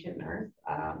inpatient nurse.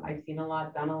 I've seen a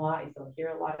lot, done a lot. I still hear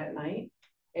a lot at night.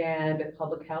 And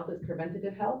public health is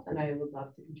preventative health, and I would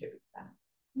love to contribute to that.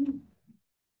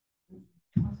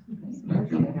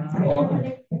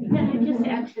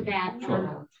 Just add to that,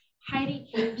 Heidi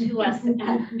came to us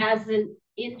as an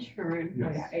intern,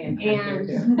 and they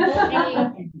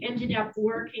ended up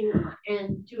working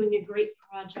and doing a great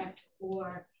project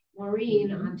for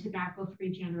Maureen on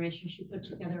tobacco-free generation. She put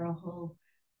together a whole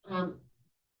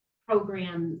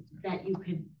program that you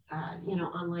could,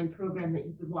 online program that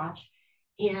you could watch.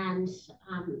 And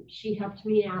she helped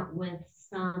me out with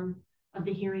some of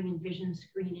the hearing and vision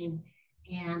screening.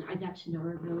 And I got to know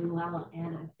her really well,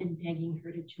 and I've been begging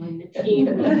her to join the team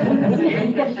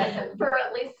for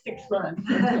at least 6 months.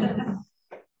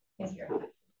 Thank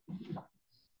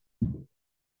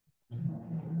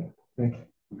you.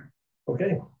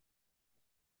 Okay.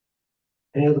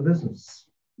 Any other business?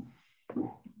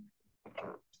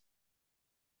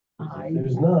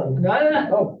 There's none. No.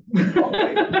 Oh.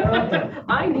 Okay.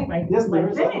 I need my Yes, my there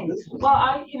is thing. other business.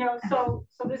 Well,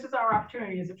 so this is our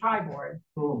opportunity as a tri-board.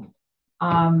 Cool.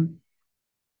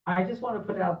 I just want to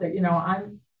put it out there,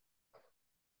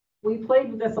 we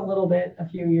played with this a little bit a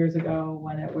few years ago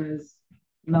when it was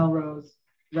Melrose,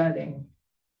 Reading,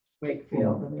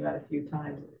 Wakefield, and we met a few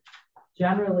times.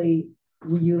 Generally,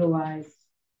 we utilize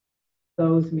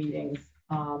those meetings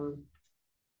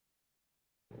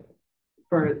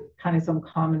for kind of some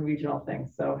common regional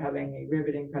things. So having a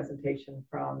riveting presentation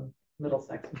from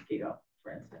Middlesex Mosquito,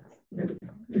 for instance.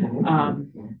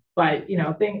 But you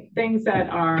know, things that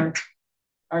are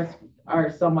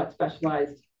somewhat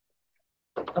specialized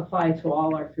apply to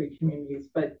all our 3 communities.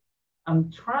 But I'm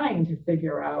trying to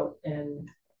figure out and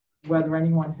whether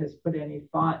anyone has put any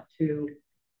thought to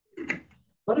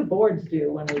what do boards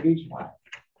do when we regionalize.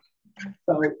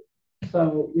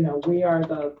 So you know, we are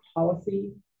the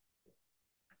policy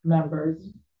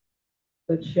members.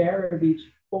 The chair of each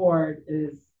board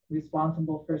is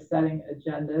responsible for setting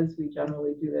agendas. We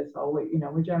generally do this always, you know,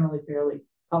 we're generally fairly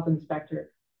health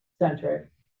inspector centric.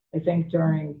 I think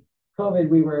during COVID,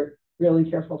 we were really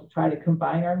careful to try to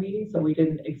combine our meetings so we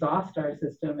didn't exhaust our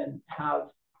system and have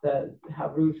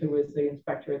Ruth, who was the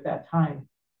inspector at that time,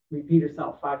 repeat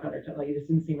herself 500 times. Like, it just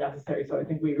didn't seem necessary. So I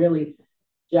think we really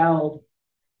gelled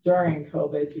during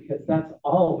COVID because that's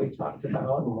all we talked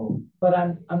about. But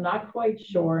I'm not quite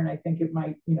sure, and I think it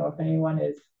might, you know, if anyone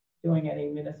is doing any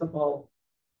municipal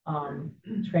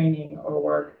training or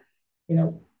work, you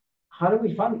know, how do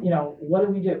we fund, you know, what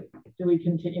do we do? Do we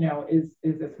continue, you know, is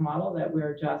this model that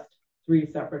we're just 3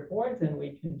 separate boards and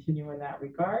we continue in that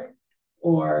regard?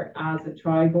 Or as a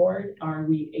tri-board, are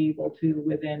we able to,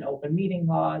 within open meeting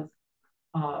laws,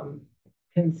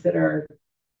 consider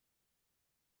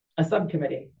a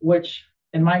subcommittee, which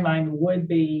in my mind would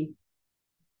be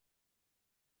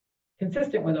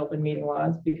consistent with open meeting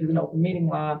laws, because in open meeting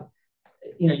law,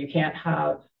 you know, you can't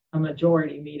have a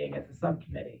majority meeting as a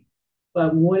subcommittee.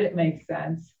 But would it make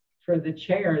sense for the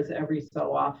chairs every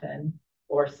so often,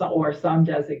 or some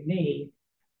designee,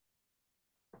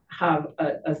 have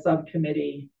a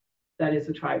subcommittee that is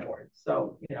a tri-board?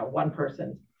 So, you know, 1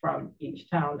 person from each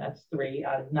town, that's 3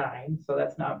 out of 9. So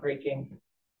that's not breaking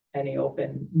any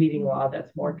open meeting law.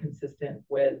 That's more consistent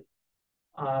with,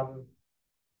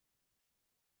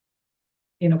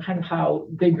 you know, kind of how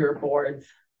bigger boards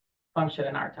function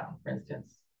in our town. For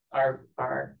instance, our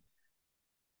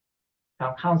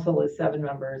town council is 7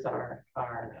 members, our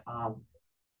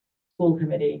school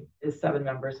committee is 7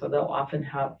 members, so they'll often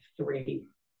have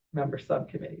 3-member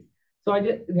subcommittees. So I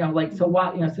did, you know, like, so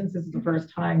while, you know, since this is the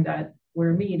first time that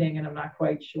we're meeting, and I'm not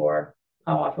quite sure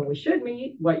how often we should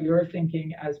meet, what you're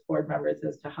thinking as board members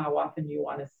as to how often you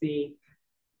want to see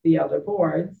the other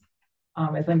boards.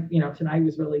 I think, you know, tonight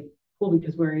was really cool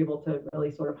because we're able to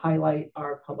really sort of highlight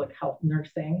our public health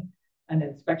nursing and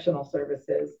inspectional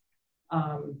services.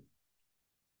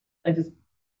 I just,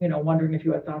 you know, wondering if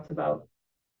you had thoughts about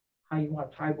how you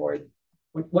want tri-board,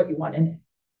 what you want in it,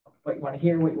 what you want to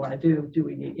hear, what you want to do. Do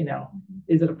we need, you know,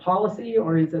 is it a policy,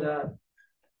 or is it a,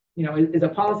 you know, is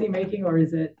it policy making, or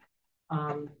is it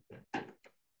an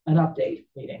update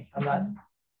meeting? I'm not,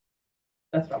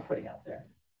 that's what I'm putting out there.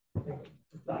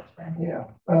 Thoughts, Frank? Yeah,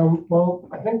 well,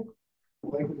 I think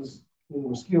like this, the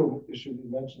mosquito issue you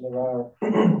mentioned, there are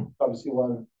obviously a lot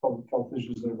of public health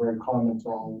issues that are very common to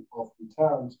all 3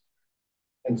 towns.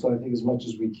 And so I think as much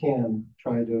as we can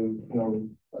try to, you know,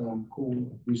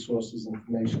 pool resources,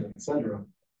 information, etc.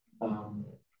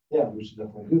 Yeah, we should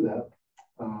definitely do that.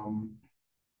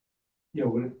 You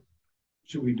know,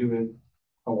 should we do it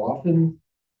how often?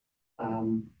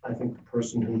 I think the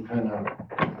person who kind of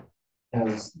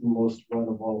has the most run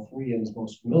of all 3 and is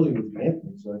most familiar with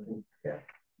Anthony, so I think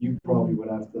you probably would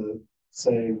have to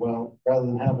say, well, rather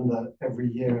than having to every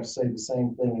year say the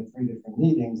same thing at 3 different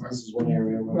meetings, this is one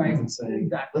area where we can say,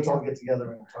 let's all get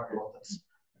together and talk about this.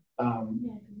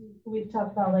 We've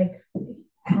talked about like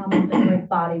common things like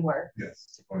body work,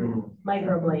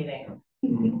 microblading,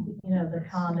 you know, the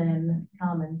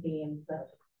common themes of.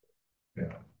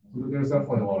 Yeah, there's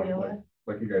definitely a lot of,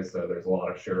 like you guys said, there's a lot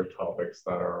of shared topics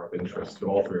that are of interest to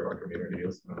all 3 of our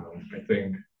communities. I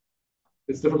think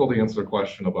it's difficult to answer the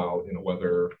question about, you know,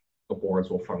 whether the boards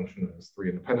will function as 3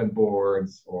 independent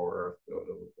boards or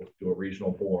do a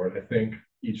regional board. I think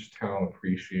each town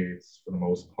appreciates, for the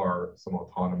most part, some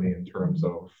autonomy in terms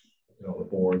of, you know, the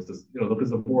boards, you know, because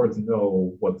the boards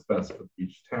know what's best for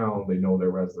each town. They know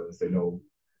their residents. They know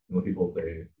the people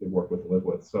they work with and live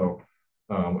with. So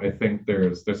I think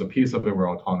there's a piece of it where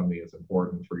autonomy is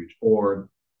important for each board.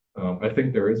 I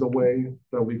think there is a way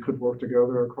that we could work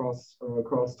together across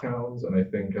towns, and I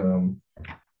think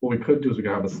what we could do is we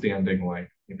could have a standing,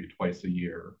 like maybe twice a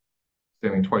year,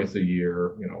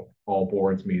 you know, all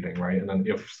boards meeting, right? And then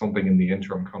if something in the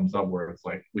interim comes up where it's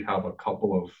like we have a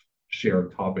couple of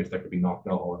shared topics that could be knocked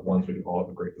out all at once, we could all have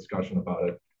a great discussion about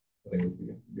it. I think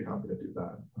we'd be happy to do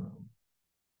that.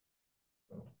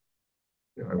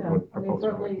 Yeah, I would propose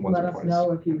certainly once let or us twice.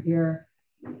 know if you hear.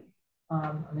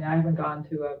 I mean, I haven't gone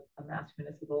to a Mass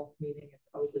municipal meeting, and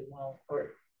probably won't,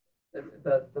 or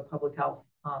the public health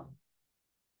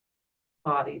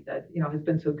body that, you know, has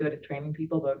been so good at training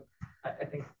people, but I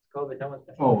think COVID, no one's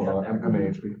been.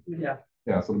 MAHB. Yeah.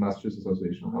 Yeah, so the Massachusetts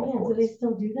Association of Health Yeah, do Boards. they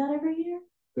still do that every year?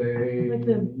 Like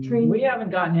the They, training? We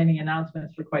haven't gotten any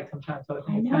announcements for quite some time, so I I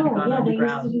think it's kind of know, gone yeah, they used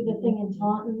to underground. do the thing in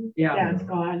Taunton. Yeah, it's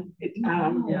gone. It,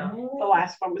 Yeah. the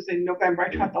last one was in November. I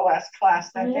taught the last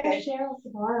class I that know day. Cheryl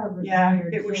Sabara Yeah,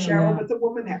 retired. it was too. Cheryl, but the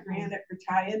woman that ran it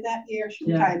retired that year. She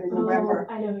Yeah. retired in November.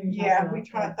 Oh, I know who you're Yeah, talking we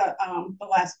about. taught the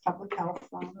last public health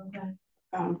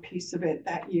piece of it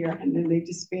that year, and then they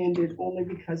disbanded only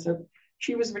because of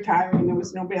she was retiring. There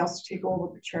was nobody else to take over,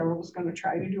 but Cheryl was going to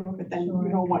try to do it, but then you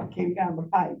know what came down the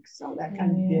pike, so that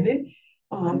kind of did it.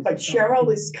 But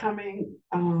Cheryl is coming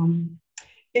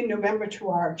in November to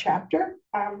our chapter,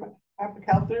 public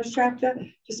health nurse chapter,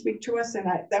 to speak to us, and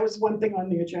that was one thing on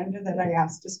the agenda that I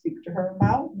asked to speak to her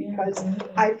about, because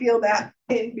I feel that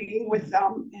in being with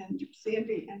and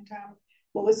Sandy and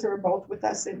Melissa are both with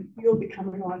us, and you'll be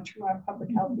coming on to our public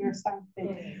health nurse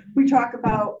thing. We talk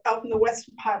about out in the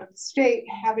western part of the state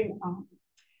having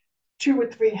 2 or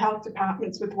 3 health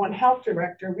departments with 1 health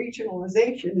director.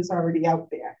 Regionalization is already out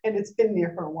there, and it's been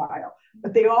there for a while,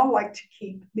 but they all like to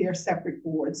keep their separate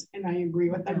boards, and I agree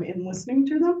with them in listening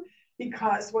to them,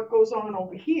 because what goes on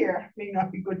over here may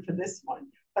not be good for this one,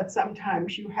 but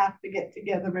sometimes you have to get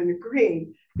together and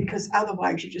agree, because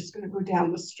otherwise you're just going to go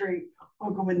down the street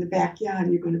or go in the backyard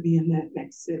and you're going to be in that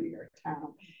next city or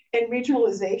town. And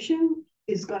regionalization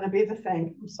is going to be the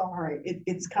thing. I'm sorry,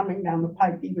 it's coming down the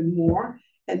pipe even more.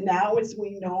 And now, as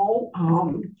we know,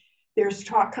 there's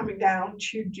talk coming down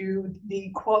to do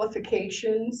the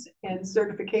qualifications and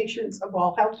certifications of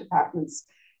all health departments.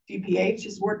 DPH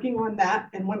is working on that,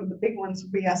 and one of the big ones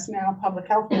will be us now, public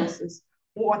health nurses,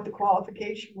 what the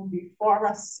qualification will be for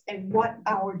us and what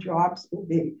our jobs will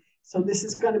be. So this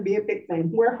is going to be a big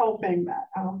thing. We're hoping that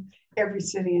every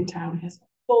city and town has a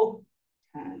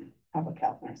full-time public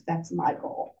health nurse. That's my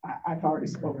goal. I've already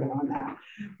spoken on that,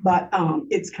 but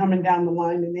it's coming down the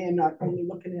line, and they're not only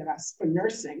looking at us for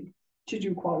nursing to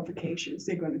do qualifications.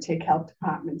 They're going to take health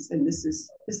departments, and this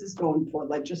is going for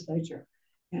legislature.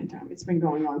 And it's been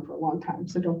going on for a long time,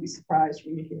 so don't be surprised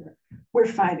when you hear it. We're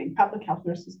fighting, public health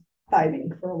nurses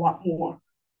fighting for a lot more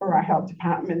for our health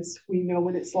departments. We know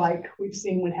what it's like. We've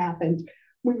seen what happened.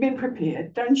 We've been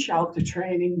prepared, done shelter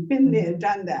training, been there,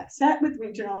 done that. Sat with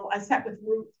regional, I sat with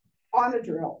Ruth on a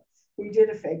drill. We did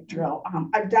a fake drill.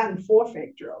 I've done 4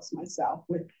 fake drills myself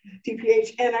with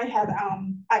DPH, and I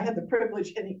had the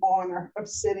privilege and the honor of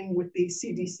sitting with the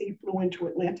CDC, flew into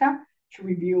Atlanta to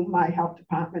review my health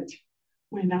department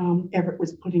when Everett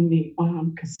was putting the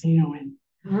casino in.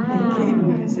 They came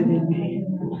and visited me.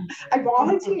 I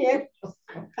volunteered.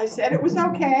 I said it was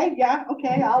okay. Yeah,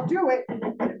 okay, I'll do it.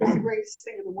 It was the greatest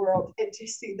thing in the world. And to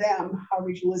see them, how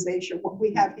regionalization, what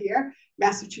we have here,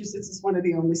 Massachusetts is one of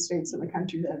the only states in the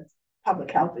country that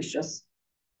public health is just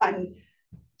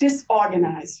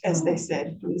disorganized, as they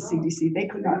said from the CDC. They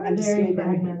could not understand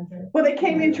anything. Well, they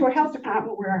came into a health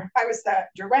department where I was the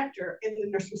director and the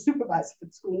nursing supervisor for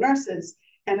the school nurses,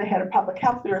 and I had a public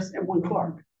health nurse and 1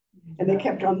 clerk. And they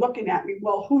kept on looking at me,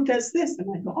 well, who does this? And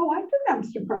I go, oh, I do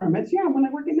dumpster permits. Yeah, when I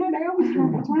work in that, I always do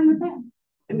it. What's wrong with that?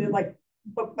 And they're like,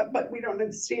 but we don't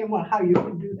understand how you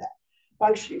can do that.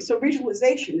 Functioning. So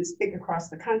regionalization is big across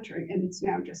the country, and it's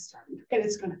now just starting, and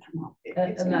it's going to come up.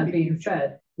 And that being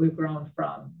said, we've grown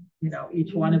from, you know,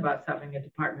 each one of us having a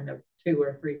department of 2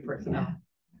 or 3 personnel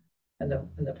in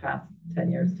the past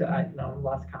 10 years to, I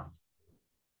lost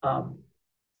count.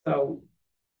 So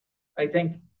I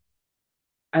think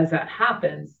as that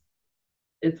happens,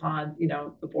 it's on, you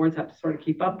know, the boards have to sort of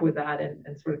keep up with that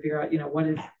and sort of figure out, you know,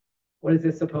 what is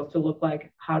this supposed to look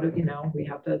like? How do, you know, we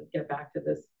have to get back to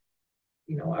this,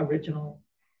 you know, original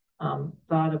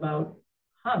thought about,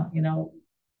 you know,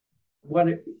 what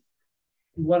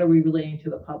are we relaying to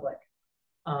the public?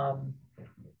 And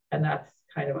that's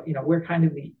kind of, you know, we're kind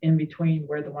of the in between.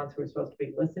 We're the ones who are supposed to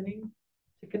be listening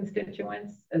to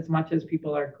constituents as much as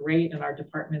people are great and our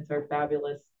departments are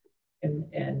fabulous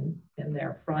in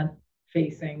their front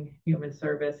facing human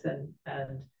service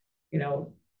and you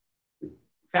know,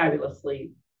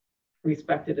 fabulously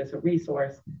respected as a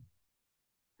resource,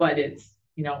 but it's,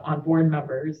 you know, on board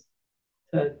members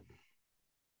to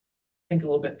think a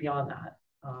little bit beyond that.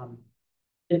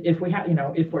 If we have, you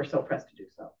know, if we're so pressed to do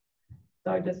so.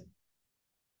 So I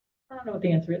don't know what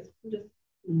the answer is.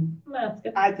 I'm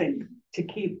asking. I think to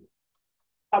keep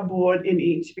a board in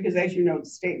each, because as you know,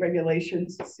 state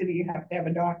regulations, city, you have to have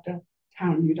a doctor,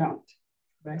 town, you don't.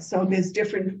 Right. So there's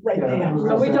different there.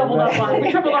 So we doubled up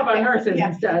on nurses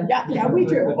instead. Yeah, we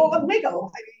do. Or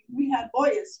legal. I we had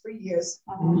lawyers for years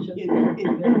in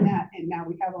that, and now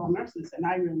we have all nurses. And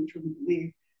I really truly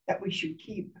believe that we should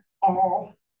keep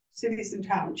all cities and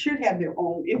towns should have their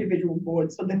own individual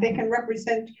boards so that they can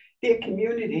represent their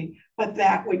community. But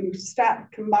that when you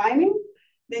start combining,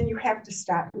 then you have to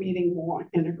start meeting more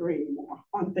and agreeing more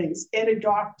on things and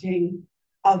adopting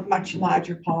much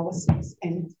larger policies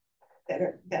and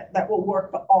that will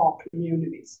work for all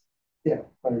communities. Yeah,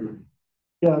 I agree.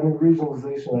 Yeah, I mean,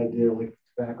 regionalization idea, like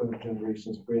tobacco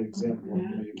generation is a great example.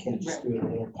 You can't just do it in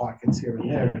little pockets here and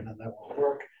there, and then that won't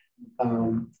work.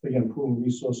 Again, pooling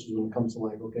resources when it comes to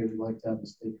like, okay, we'd like to have the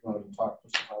state come out and talk to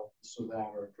us about this or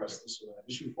that, or address this or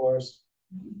that issue for us.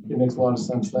 It makes a lot of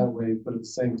sense that way, but at the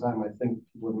same time, I think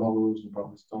people in Melrose and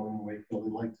probably Stone and Wakefield, they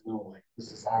like to know, like,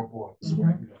 this is our board. This is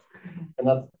what we do. And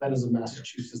that is a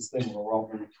Massachusetts thing. We're all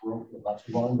very parochial, not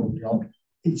too long ago.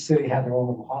 Each city had their own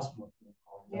little hospital.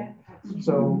 Yeah.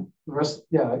 So the rest,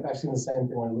 yeah, I've seen the same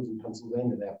thing when I lived in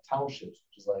Pennsylvania. They have townships,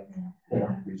 which is like, you know,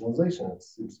 regionalization. It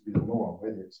seems to be the norm,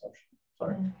 way the exception.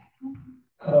 Sorry.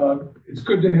 It's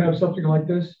good to have something like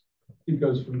this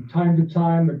because from time to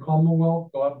time, the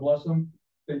Commonwealth, God bless them,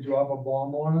 they drop a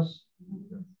bomb on us.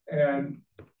 And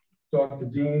Dr.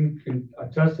 Dean can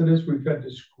attest to this. We've had to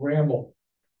scramble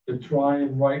to try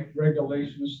and write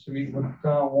regulations to meet what the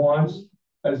town wants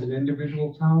as an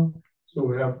individual town. So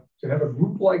we have to have a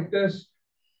group like this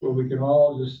where we can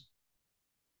all just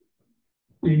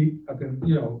be,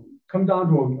 you know, come down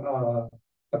to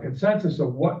a consensus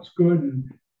of what's good, and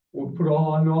we'll put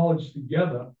all our knowledge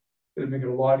together and make it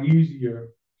a lot easier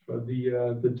for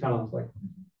the towns. Like,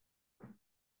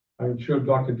 I'm sure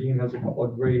Dr. Dean has a couple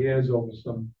of gray hairs over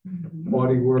some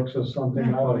body works or something.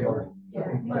 I don't know. Yeah,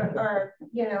 or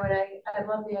you know, and I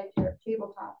love the idea of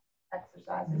tabletop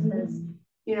exercises because,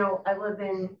 you know, I live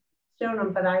in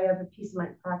Stoneham, but I have a piece of my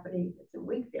property that's in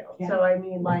Wakefield. Yeah. So I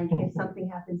mean, like, if something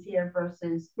happens here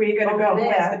versus where you gonna go, who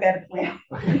has the better plan?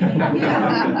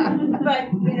 Yeah.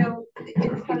 But you know,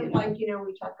 it's kind of like, you know,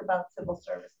 we talk about civil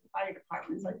service and fire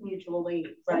departments, like mutual aid,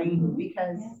 right?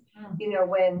 Because you know,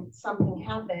 when something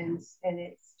happens and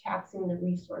it's taxing the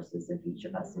resources of each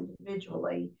of us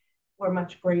individually, we're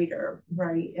much greater,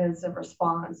 right, as a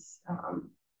response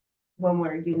when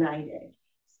we're united.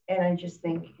 And I just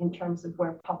think in terms of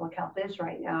where public health is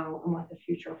right now and what the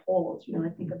future holds, you know, I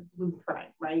think of blueprint,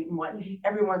 right? And what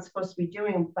everyone's supposed to be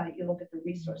doing, but you look at the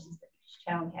resources that each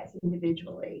town has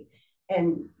individually.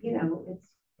 And, you know,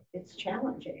 it's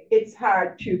challenging. It's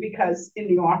hard too, because in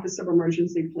the Office of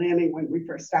Emergency Planning, when we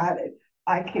first started,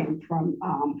 I came from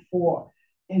 4,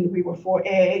 and we were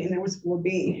 4A and there was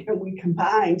 4B, and we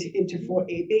combined into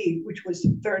 4AB, which was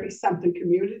 30 something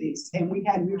communities, and we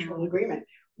had mutual agreement.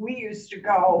 We used to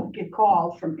go get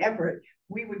called from Everett.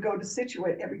 We would go to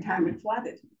Situate every time it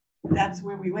flooded. That's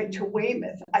where we went to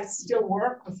Weymouth. I still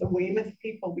work with the Weymouth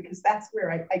people because that's where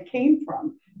I came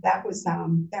from. That was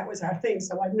our thing.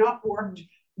 So I've not worked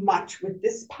much with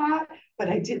this part, but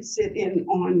I did sit in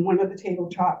on one of the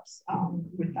tabletops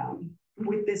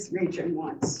with this region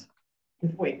once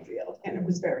with Wakefield, and it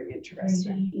was very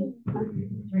interesting.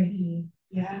 3D.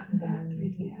 Yeah.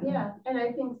 Yeah, and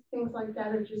I think things like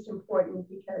that are just important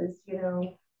because, you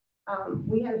know,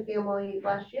 we had a family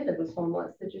last year that was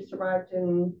homeless that just arrived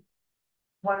in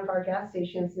one of our gas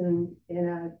stations in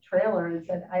a trailer and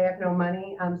said, I have no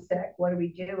money, I'm sick, what do we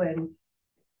do? And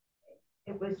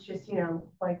it was just, you know,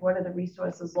 like, what are the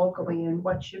resources locally and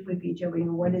what should we be doing?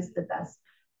 And what is the best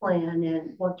plan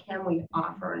and what can we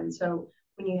offer? And so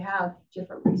when you have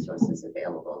different resources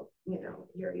available, you know,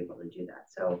 you're able to do that.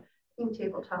 So I think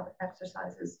tabletop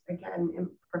exercises, again, in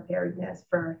preparedness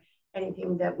for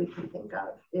anything that we can think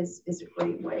of is a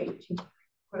great way to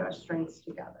put our strengths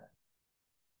together.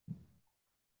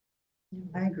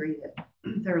 I agree that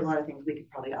there are a lot of things we could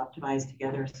probably optimize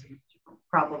together, some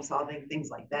problem solving, things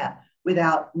like that,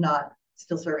 without not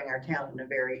still serving our town in a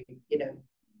very,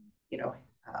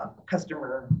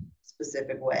 customer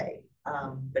specific way,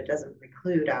 but doesn't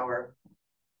preclude our,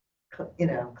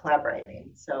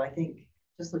 collaborating. So I think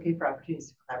just looking for opportunities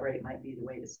to collaborate might be the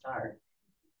way to start.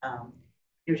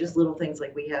 Just little things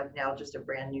like we have now just a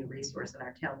brand new resource in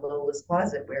our town, Lola's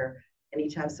Closet, where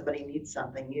anytime somebody needs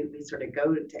something, we sort of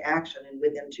go to action, and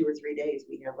within 2 or 3 days,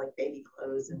 we have like baby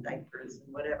clothes and diapers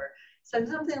and whatever. So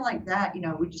something like that,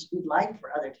 we'd like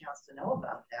for other towns to know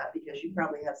about that, because you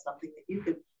probably have something that you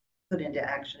could put into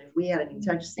action. If we had any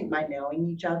touch, just think by knowing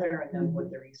each other and knowing what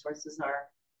the resources are,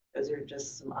 those are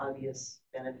just some obvious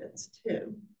benefits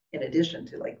too, in addition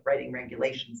to like writing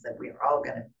regulations that we are all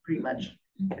going to pretty much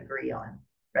agree on,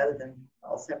 rather than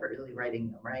all separately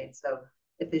writing them, right? So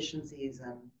efficiencies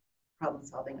and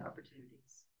problem-solving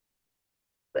opportunities.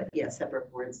 but yeah,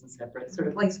 separate boards and separate sort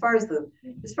of like as far as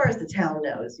the town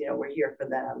knows, you know, we're here for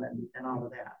them and all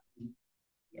of that.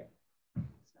 Yeah.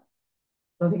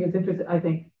 So I think it's interesting. I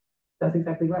think that's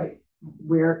exactly right.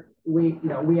 We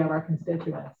have our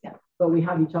constituents, but we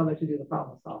have each other to do the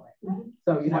problem solving.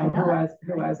 So, you know,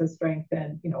 who has a strength,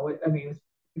 and, you know, I mean, it was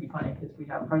pretty funny because we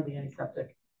have hardly any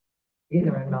septic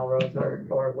either in Melrose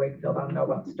or Wakefield. I don't know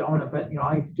about Stoneham, but, you know,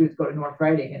 all you have to do is go to North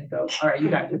Reading and go, all right, you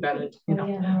guys are better, you know,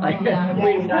 like, you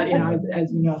know,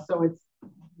 as you know. So it's,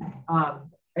 I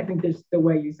think this, the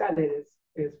way you said it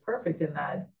is perfect in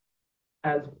that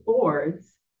as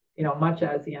boards, you know, much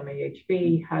as the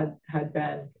MAHB had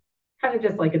been kind of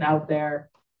just like an out there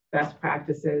best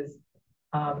practices,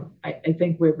 I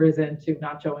think we've risen to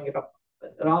not showing it up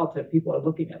at all to people are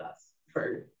looking at us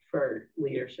for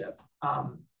leadership.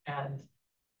 And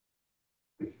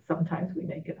sometimes we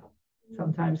make it up,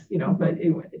 sometimes, you know, but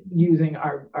using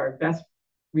our best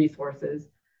resources,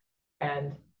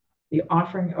 and the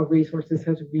offering of resources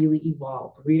has really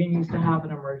evolved. Reading used to have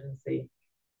an emergency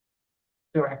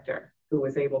director who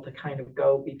was able to kind of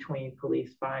go between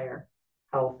police, fire,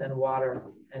 health, and water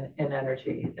and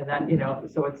energy. And that, you know,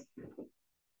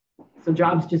 so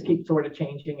jobs just keep sort of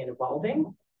changing and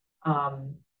evolving.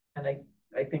 And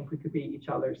I think we could be each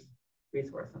other's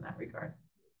resource in that regard.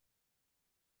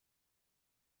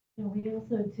 And we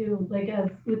also too, like as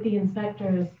with the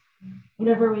inspectors,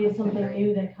 whenever we have something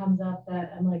new that comes up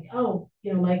that I'm like, oh,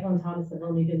 you know, Michael and Thomas have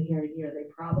only been here a year, they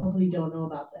probably don't know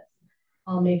about this.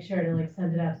 I'll make sure to like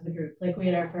send it out to the group. Like we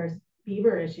had our first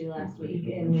beaver issue last week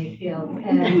in Wakefield,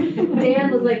 and Dan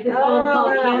was like, "This phone call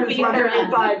can't be for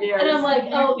us." 5 years. And I'm like,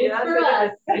 "Oh, it's for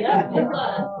us. Yeah, it's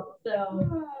us."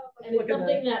 So, and it's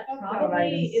something that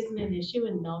probably isn't an issue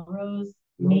in Melrose,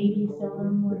 maybe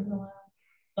Stoneham once in a while,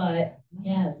 but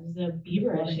yeah, there's a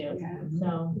beaver issue.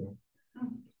 So,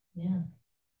 yeah,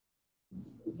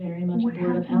 very much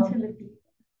Board of Health.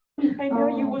 I know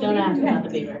you will. Don't ask about the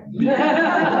beaver. You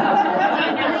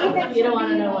don't want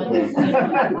to know what this is.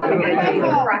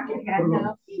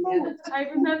 I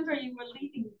remember you were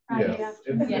leading Friday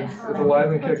afternoon. It's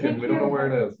alive and kicking. We don't know where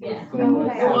it is, but it's still,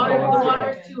 The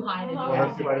water's too high to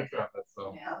trap it,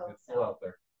 so it's still out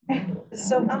there.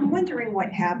 So I'm wondering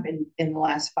what happened in the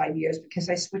last 5 years, because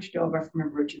I switched over from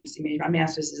emergency management. My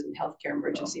master's is in healthcare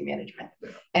emergency management.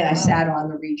 And I sat on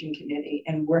the region committee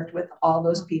and worked with all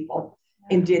those people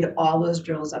and did all those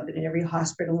drills up in every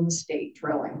hospital in the state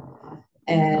drilling.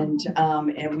 And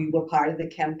we were part of the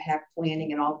ChemPAC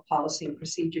planning, and all the policy and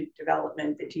procedure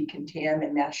development, the decontam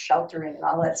and mass sheltering and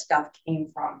all that stuff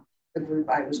came from the group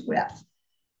I was with.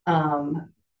 And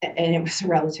it was a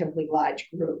relatively large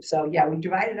group. So yeah, we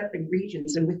divided up in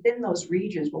regions, and within those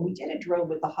regions, when we did a drill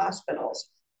with the hospitals,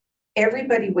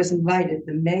 everybody was invited,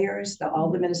 the mayors, the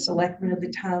aldermen and selectmen of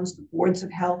the towns, the boards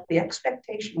of health. The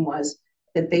expectation was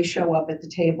that they show up at the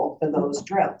table for those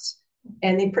drills.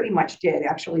 And they pretty much did.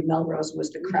 Actually, Melrose was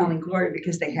the crowning glory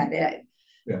because they had Ed.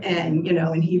 Yeah. And, you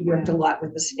know, and he worked a lot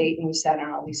with the state, and we sat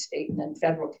on all these state and then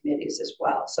federal committees as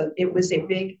well. So it was a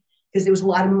big, because there was a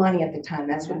lot of money at the time.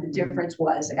 That's what the difference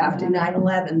was. After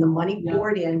 9/11, the money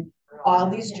poured in, all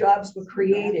these jobs were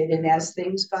created. And as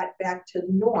things got back to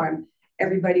the norm,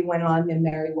 everybody went on their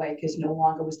merry way, because no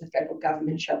longer was the federal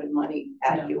government shoving money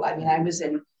at you. I mean, I was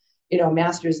in, you know,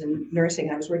 master's in nursing,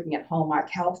 and I was working at Hallmark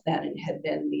Health then, and had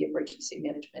been the emergency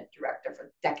management director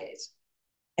for decades,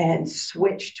 and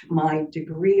switched my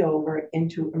degree over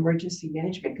into emergency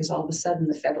management because all of a sudden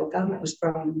the federal government was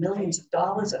throwing millions of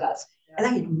dollars at us, and I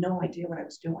had no idea what I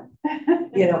was doing.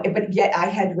 You know, but yet I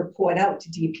had to report out to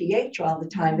DPH all the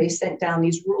time. They sent down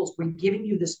these rules: we're giving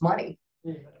you this money,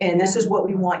 and this is what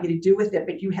we want you to do with it,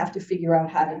 but you have to figure out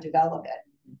how to develop it.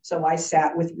 So I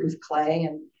sat with Ruth Clay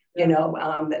and, you know,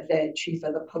 the chief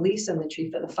of the police and the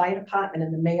chief of the fire department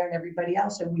and the mayor and everybody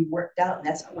else. And we worked out, and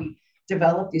that's how we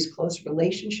developed these close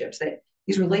relationships. That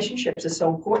these relationships are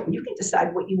so important. You can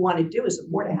decide what you want to do as a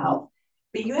board of health,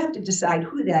 but you have to decide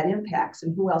who that impacts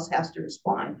and who else has to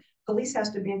respond. Police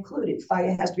has to be included.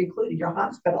 Fire has to be included. Your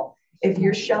hospital. If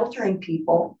you're sheltering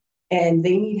people and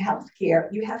they need health care,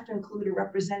 you have to include a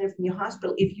representative from your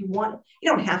hospital if you want.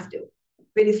 You don't have to.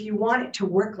 But if you want it to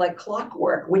work like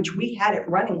clockwork, which we had it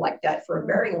running like that for a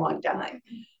very long time,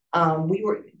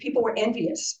 people were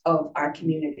envious of our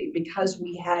community because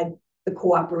we had the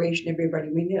cooperation of everybody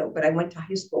we knew. But I went to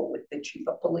high school with the chief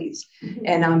of police,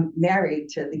 and I'm married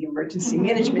to the emergency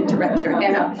management director.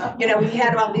 And you know, we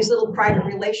had all these little private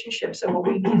relationships. So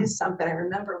when we needed something, I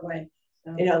remember when,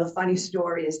 you know, the funny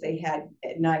story is they had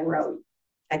at Nye Road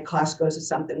at Costco's or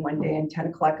something one day, and 10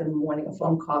 o'clock in the morning, a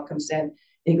phone call comes in.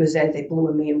 He goes, Ed, they blew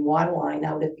a main water line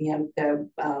out at the end,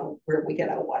 where we get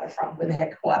our water from, where the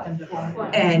heck what?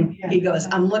 And he goes,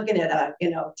 I'm looking at a,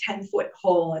 10-foot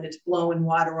hole and it's blowing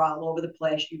water all over the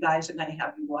place. You guys are gonna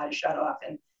have your water shut off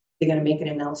and they're gonna make an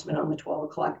announcement on the 12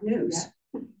 o'clock news.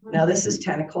 Now this is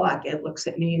 10 o'clock. Ed looks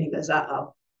at me and he goes,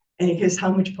 uh-oh. And he goes,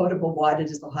 how much potable water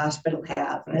does the hospital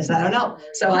have? And I said, I don't know.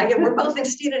 So we're both in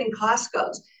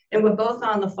Costco's and we're both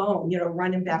on the phone,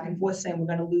 running back and forth saying we're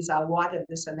gonna lose our water,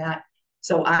 this and that.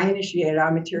 So I initiated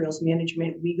our materials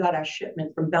management. We got our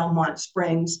shipment from Belmont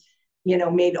Springs,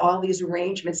 made all these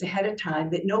arrangements ahead of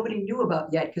time that nobody knew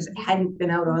about yet because it hadn't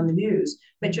been out on the news.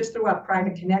 But just through our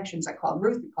private connections, I called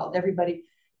Ruth, we called everybody,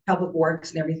 Public Works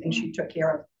and everything. She took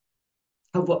care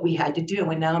of what we had to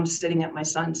do. And now I'm sitting at my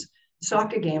son's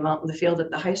soccer game out in the field at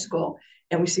the high school.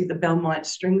 And we see the Belmont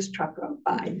Springs truck run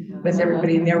by with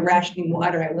everybody in there rationing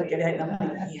water. I look at it and I'm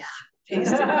like, yeah.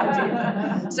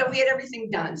 So we had everything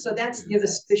done. So that's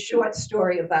the short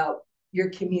story about your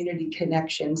community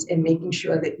connections and making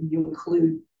sure that you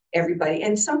include everybody.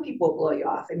 And some people blow you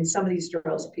off. I mean, some of these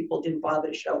drills, people didn't bother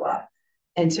to show up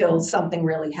until something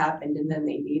really happened and then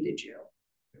they needed you.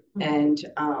 And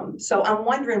so I'm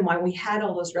wondering why we had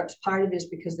all those reps. Part of it is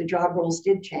because the job roles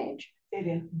did change. They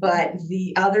did. But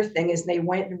the other thing is the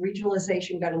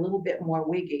regionalization got a little bit more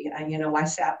wiggy. And, I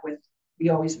sat with, we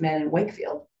always met in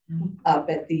Wakefield. Up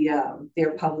at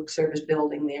their public service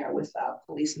building there with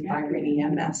police and fire and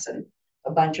EMS and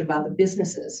a bunch of other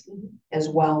businesses as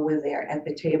well were there at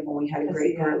the table. We had a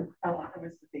great group.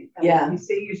 Yeah. You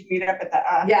see, you meet up at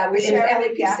the we in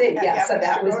LAPC. Yeah, so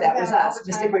that was us,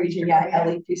 Mystic Region,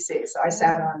 LAPC. So I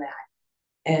sat on that,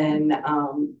 and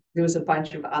there was a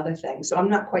bunch of other things. So I'm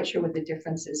not quite sure what the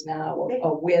difference is now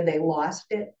or where they lost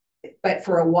it. But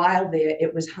for a while there,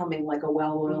 it was humming like a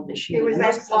well-oiled machine. It was and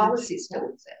those policies still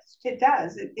exist. It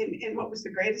does. And what was the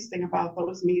greatest thing about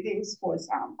those meetings was,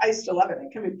 I used to love it.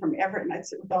 I come in from Everett and I'd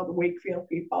sit with all the Wakefield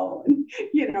people and,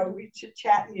 we'd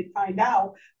chat and you'd find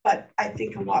out. But I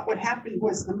think a lot what happened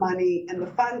was the money and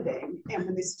the funding. And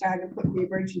when they started putting the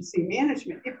emergency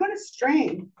management, it put a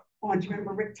strain on, do you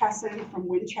remember Rick Tussin from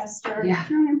Winchester? Yeah.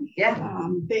 Yeah.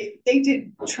 They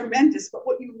did tremendous, but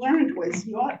what you learned was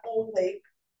not only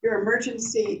your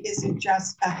emergency isn't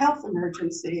just a health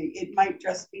emergency. It might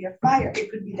just be a fire.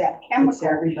 It could be that chemical.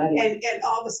 Everybody. And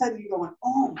all of a sudden you're going,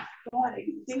 oh my God, I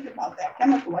didn't think about that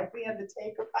chemical. Like we had to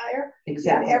take a fire.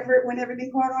 Exactly. When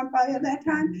everything caught on fire that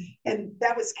time. And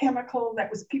that was chemical. That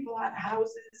was people out of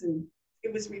houses. And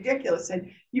it was ridiculous.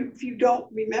 And if you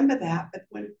don't remember that, but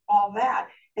when all that,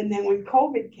 and then when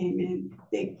COVID came in,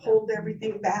 they pulled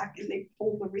everything back and they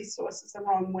pulled the resources the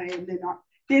wrong way. And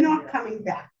they're not coming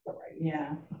back the right way.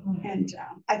 Yeah. And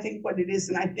I think what it is,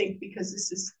 and I think because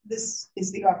this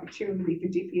is the opportunity for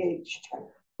DPH to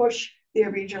push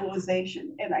their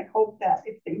regionalization. And I hope that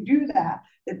if they do that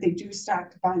they do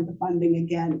start to find the funding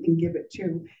again and give it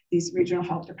to these regional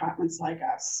health departments like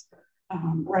us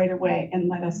right away and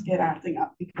let us get our thing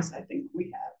up, because I think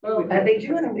we have. Well, are they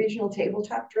doing a regional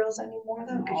tabletop drills anymore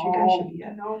though? Because you guys should be.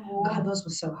 No more. God, those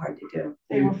were so hard to do.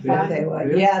 They were fun. They were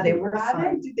fun. They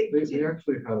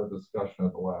actually had a discussion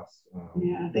at the last.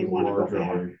 They want to go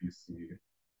back. RAPC.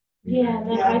 Yeah,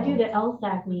 then I do the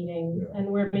LSAC meetings, and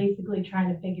we're basically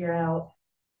trying to figure out,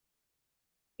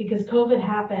 because COVID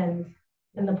happened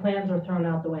and the plans were thrown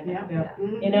out the window.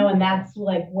 And that's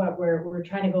like what we're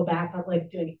trying to go back on,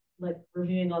 like doing, like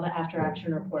reviewing all the after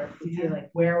action reports to see like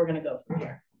where we're gonna go from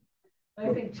here.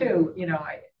 I think too,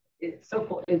 it's so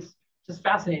cool. It's just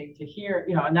fascinating to hear,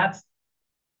 and that's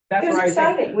where I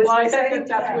think, well, I think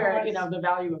that's where, the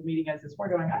value of meeting is we're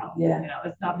going, oh,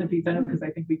 it's not the pizza, because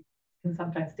I think we can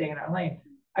sometimes stay in our lane.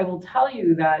 I will tell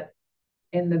you that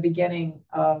in the beginning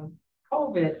of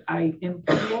COVID, I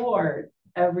implored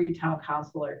every town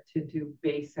councilor to do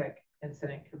basic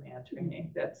incident command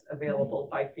training that's available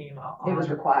by FEMA. It was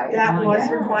required. That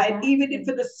was required, even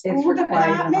for the school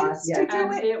departments to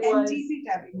do it. It was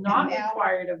DPW. not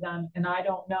required of them, and I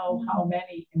don't know how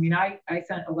many. I mean, I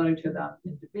sent a letter to them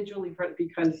individually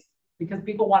because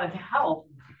people wanted to help.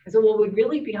 I said, well, it would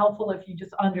really be helpful if you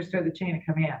just understood the chain of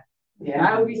command. Yeah.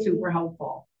 That would be super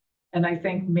helpful. And I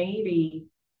think maybe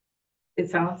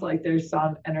it sounds like there's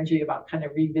some energy about kind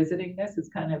of revisiting this. It's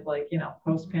kind of like,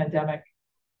 post-pandemic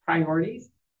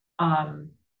priorities.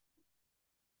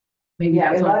 maybe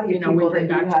Yeah, that's a lot what, of you you know, we people bring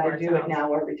that knew back how to to our do it towns.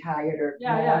 now are retired or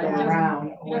Yeah, no yeah, longer it just, around or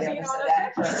you know, so, whatever. you know, So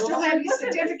that's that it. Still have your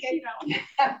certificate. Oh, in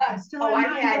I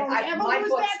mind, had, don't ever my lose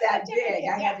book's that certificate. big,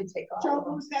 I had to take all of Don't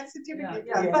them. lose that certificate.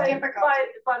 Yeah, It's but, difficult.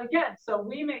 but again, so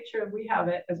we make sure we have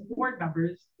it as board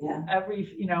members. Yeah.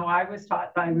 Every, you know, I was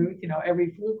taught by Ruth, you know,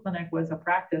 every flu clinic was a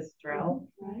practice drill.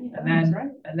 Right.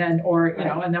 And then, or, you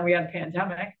know, and then we had a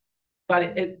pandemic,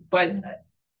 but but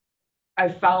I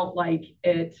felt like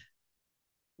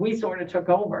we sort of took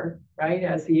over, right,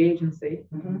 as the agency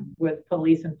with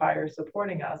police and fire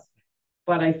supporting us.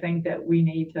 But I think that we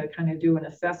need to kind of do an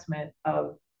assessment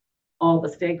of all the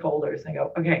stakeholders and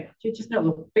go, okay, you just know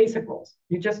the basic rules.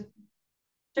 You just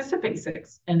the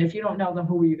basics. And if you don't know them,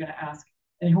 who are you going to ask?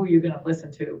 And who are you going to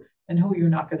listen to? And who you're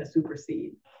not going to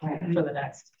supersede for the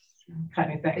next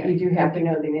kind of thing. But you do have to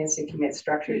know the innocent commit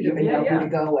structure, you even know who to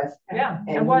go with.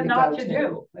 And what not to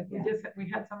do. Like we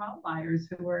had some outliers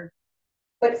who were.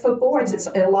 But for boards, it's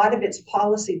a lot of it's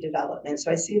policy development.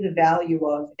 So I see the value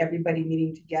of everybody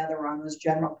meeting together on those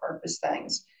general purpose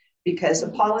things, because a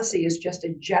policy is just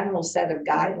a general set of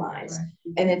guidelines.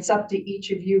 And it's up to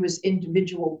each of you as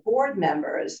individual board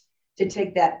members to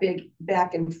take that big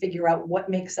back and figure out what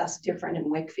makes us different in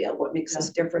Wakefield, what makes us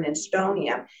different in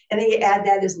Stonium. And then you add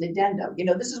that as an addendum. You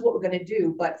know, this is what we're going to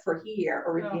do, but for here,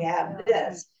 or if you have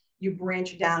this, you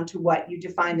branch down to what you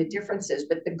define the differences.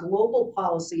 But the global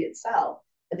policy itself,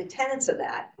 the tenets of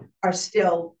that are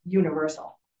still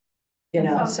universal. You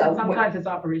know, so sometimes it's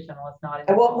operational, it's not.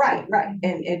 Well, right.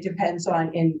 And it depends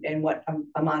on in what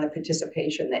amount of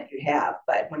participation that you have.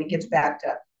 But when it gets back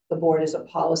to the board is a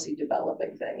policy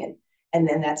developing thing, and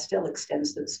then that still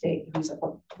extends to the state.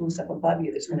 Who's up above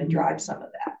you that's going to drive some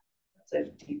of that. That's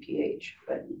a DPH.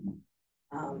 But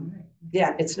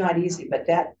yeah, it's not easy, but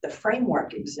the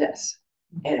framework exists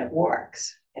and it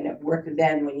works. And it worked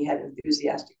then when you had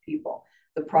enthusiastic people.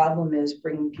 The problem is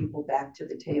bringing people back to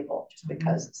the table just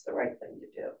because it's the right thing to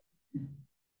do.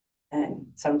 And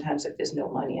sometimes if there's no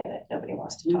money in it, nobody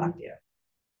wants to talk to you.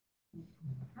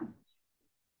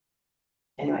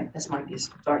 Anyway, that's my piece.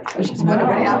 Sorry, because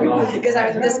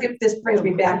this brings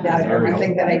me back down to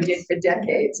everything that I did for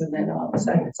decades, and then all of a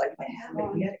sudden it's like, what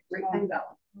happened? We had a great thing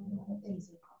going.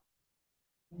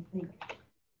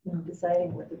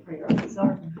 Deciding what the priorities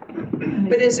are.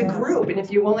 But as a group, and if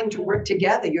you're willing to work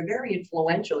together, you're very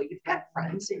influential. You've got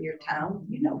friends in your town,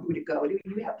 you know who to go to.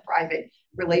 You have private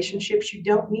relationships. You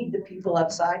don't need the people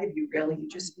outside of you, really. You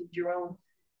just need your own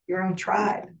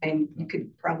tribe, and you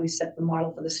could probably set the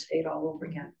model for the state all over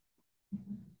again.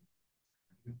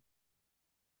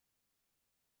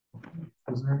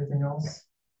 Is there anything else?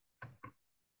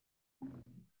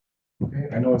 Okay,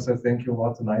 I know I said thank you a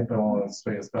lot tonight, but I want to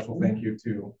say a special thank you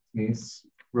to Denise,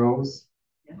 Rose,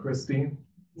 Christy,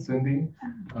 Cindy.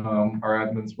 Our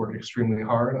admins work extremely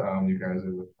hard. You guys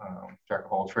are jack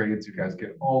of all trades. You guys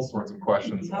get all sorts of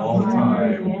questions all the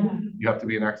time. You have to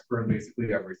be an expert in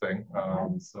basically everything.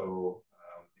 So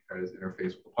you guys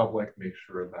interface with the public, make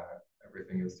sure that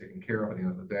everything is taken care of at the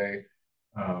end of the day.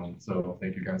 So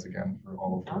thank you guys again for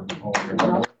all of your hard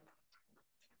work.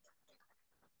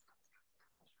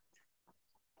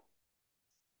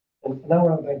 And I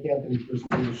want to thank Anthony for his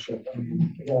leadership. I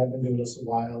mean, again, I've been doing this a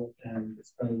while, and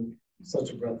it's been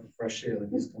such a breath of fresh air that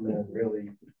he's come in and really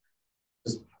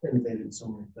just innovated so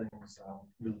many things,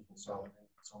 really consolidated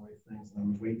so many things. And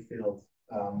then Wakefield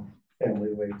family,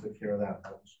 the way he took care of that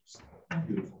was just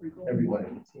beautiful. Everybody,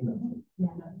 team.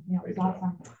 Yeah, it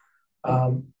was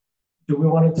awesome. Do we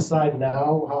want to decide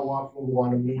now how often we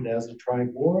want to meet as a tri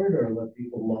board, or let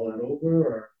people mull it over,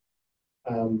 or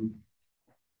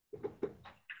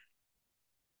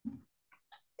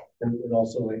and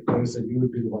also, like I said, you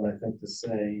would be the one, I think, to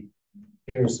say,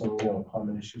 here's some,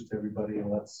 common issues to everybody,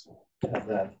 and let's have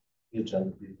that the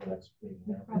agenda be the next meeting.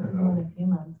 Probably more than a few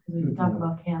months, because we can talk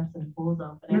about camps and pools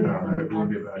opening. Yeah, it would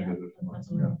be a bad idea this month,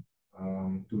 yeah.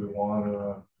 Do we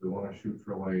wanna shoot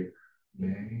for like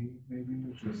May, maybe?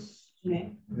 Just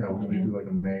May. Yeah, we'll maybe do like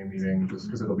a May meeting, just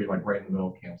because it'll be like right in the middle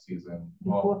of camp season.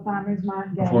 Before farmers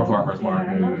market. Before farmers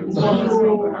market. It's something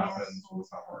that happens, so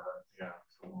it's not hard. Yeah.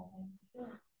 So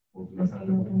we'll do that.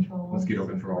 Mosquito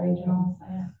control. Regionals,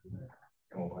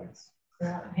 Animal lights.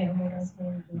 yeah. Hamburgers,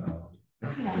 Spring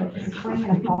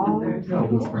and fall. I'll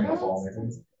do spring and fall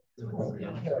maybe.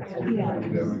 Yeah. We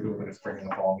do like a spring and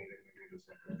fall meeting. Maybe just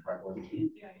try one.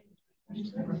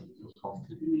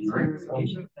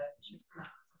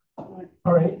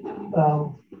 All right.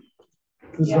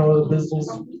 There's no other business.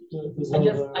 I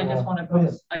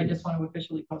just want to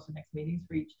officially post the next meetings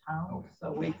for each town.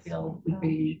 So Wakefield would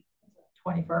be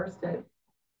 21st at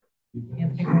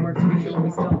Anthony works for you.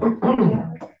 We still.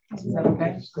 Is that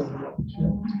okay?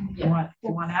 You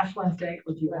want Ash Wednesday,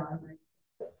 or do you want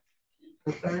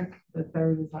the third? The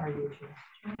third is our usual.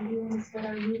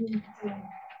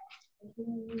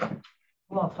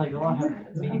 Well, I'll tell you, I'll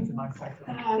have meetings amongst ourselves.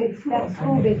 It's that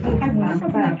COVID.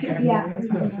 Yeah.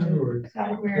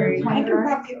 February. I can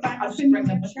probably find I'll a just bring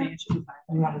them with me. It should be fine.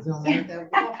 You want to zoom in?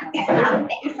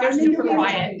 If I'm super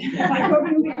quiet. If I go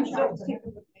to the results,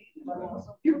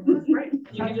 you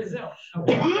can just Zoom.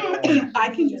 I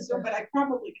can just Zoom, but I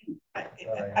probably can.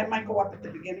 I might go up at the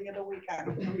beginning of the week. I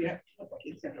don't know yet what the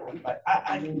kids are doing, but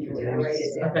I can do it.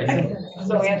 Okay.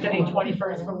 So Anthony,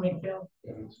 21st for Wakefield.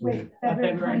 Wait,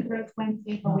 February 21st,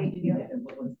 Wednesday for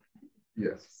Wakefield.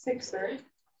 Yes. 6:30.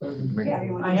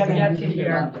 I have yet to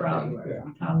hear from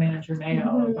town manager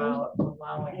Mayo about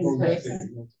allowing space.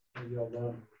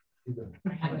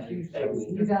 I have a few things.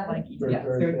 He's got like, yeah,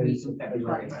 third week of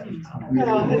February.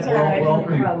 No, that's all right.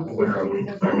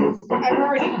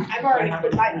 I've already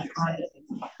put my two cents.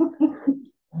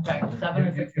 Okay, 7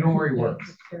 and 6. You know where he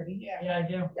works. Yeah, I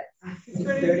do.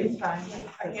 6:30 is fine.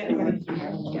 I can't do it.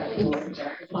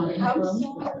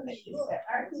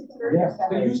 Yeah,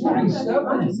 there used to be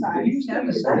seven. There used to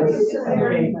be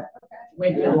seven.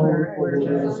 Wakefield,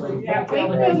 Yeah,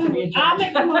 Wakefield, I'll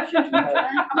make a motion to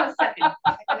adjourn. I'm a second.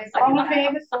 All in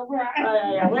favor, so we're.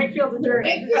 Yeah, Wakefield adjourned.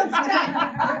 Wakefield's done.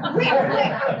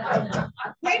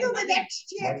 Wait till the next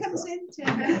chair comes in.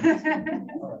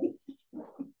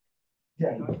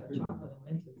 Yeah.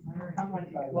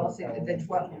 Well, see, the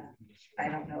 12th, I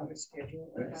don't know the schedule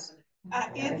is.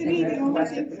 Anthony, the only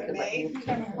thing for May, we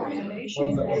have a coordination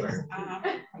is,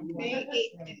 May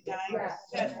 8th and 9th,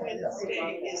 that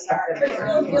Wednesday is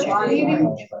our meeting.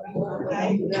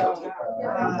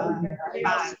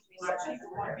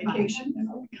 Vacation.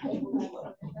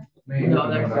 No,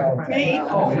 that's May 8th.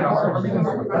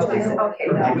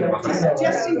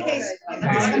 Just in case.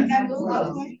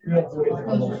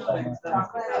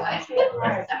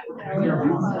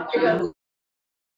 Yeah.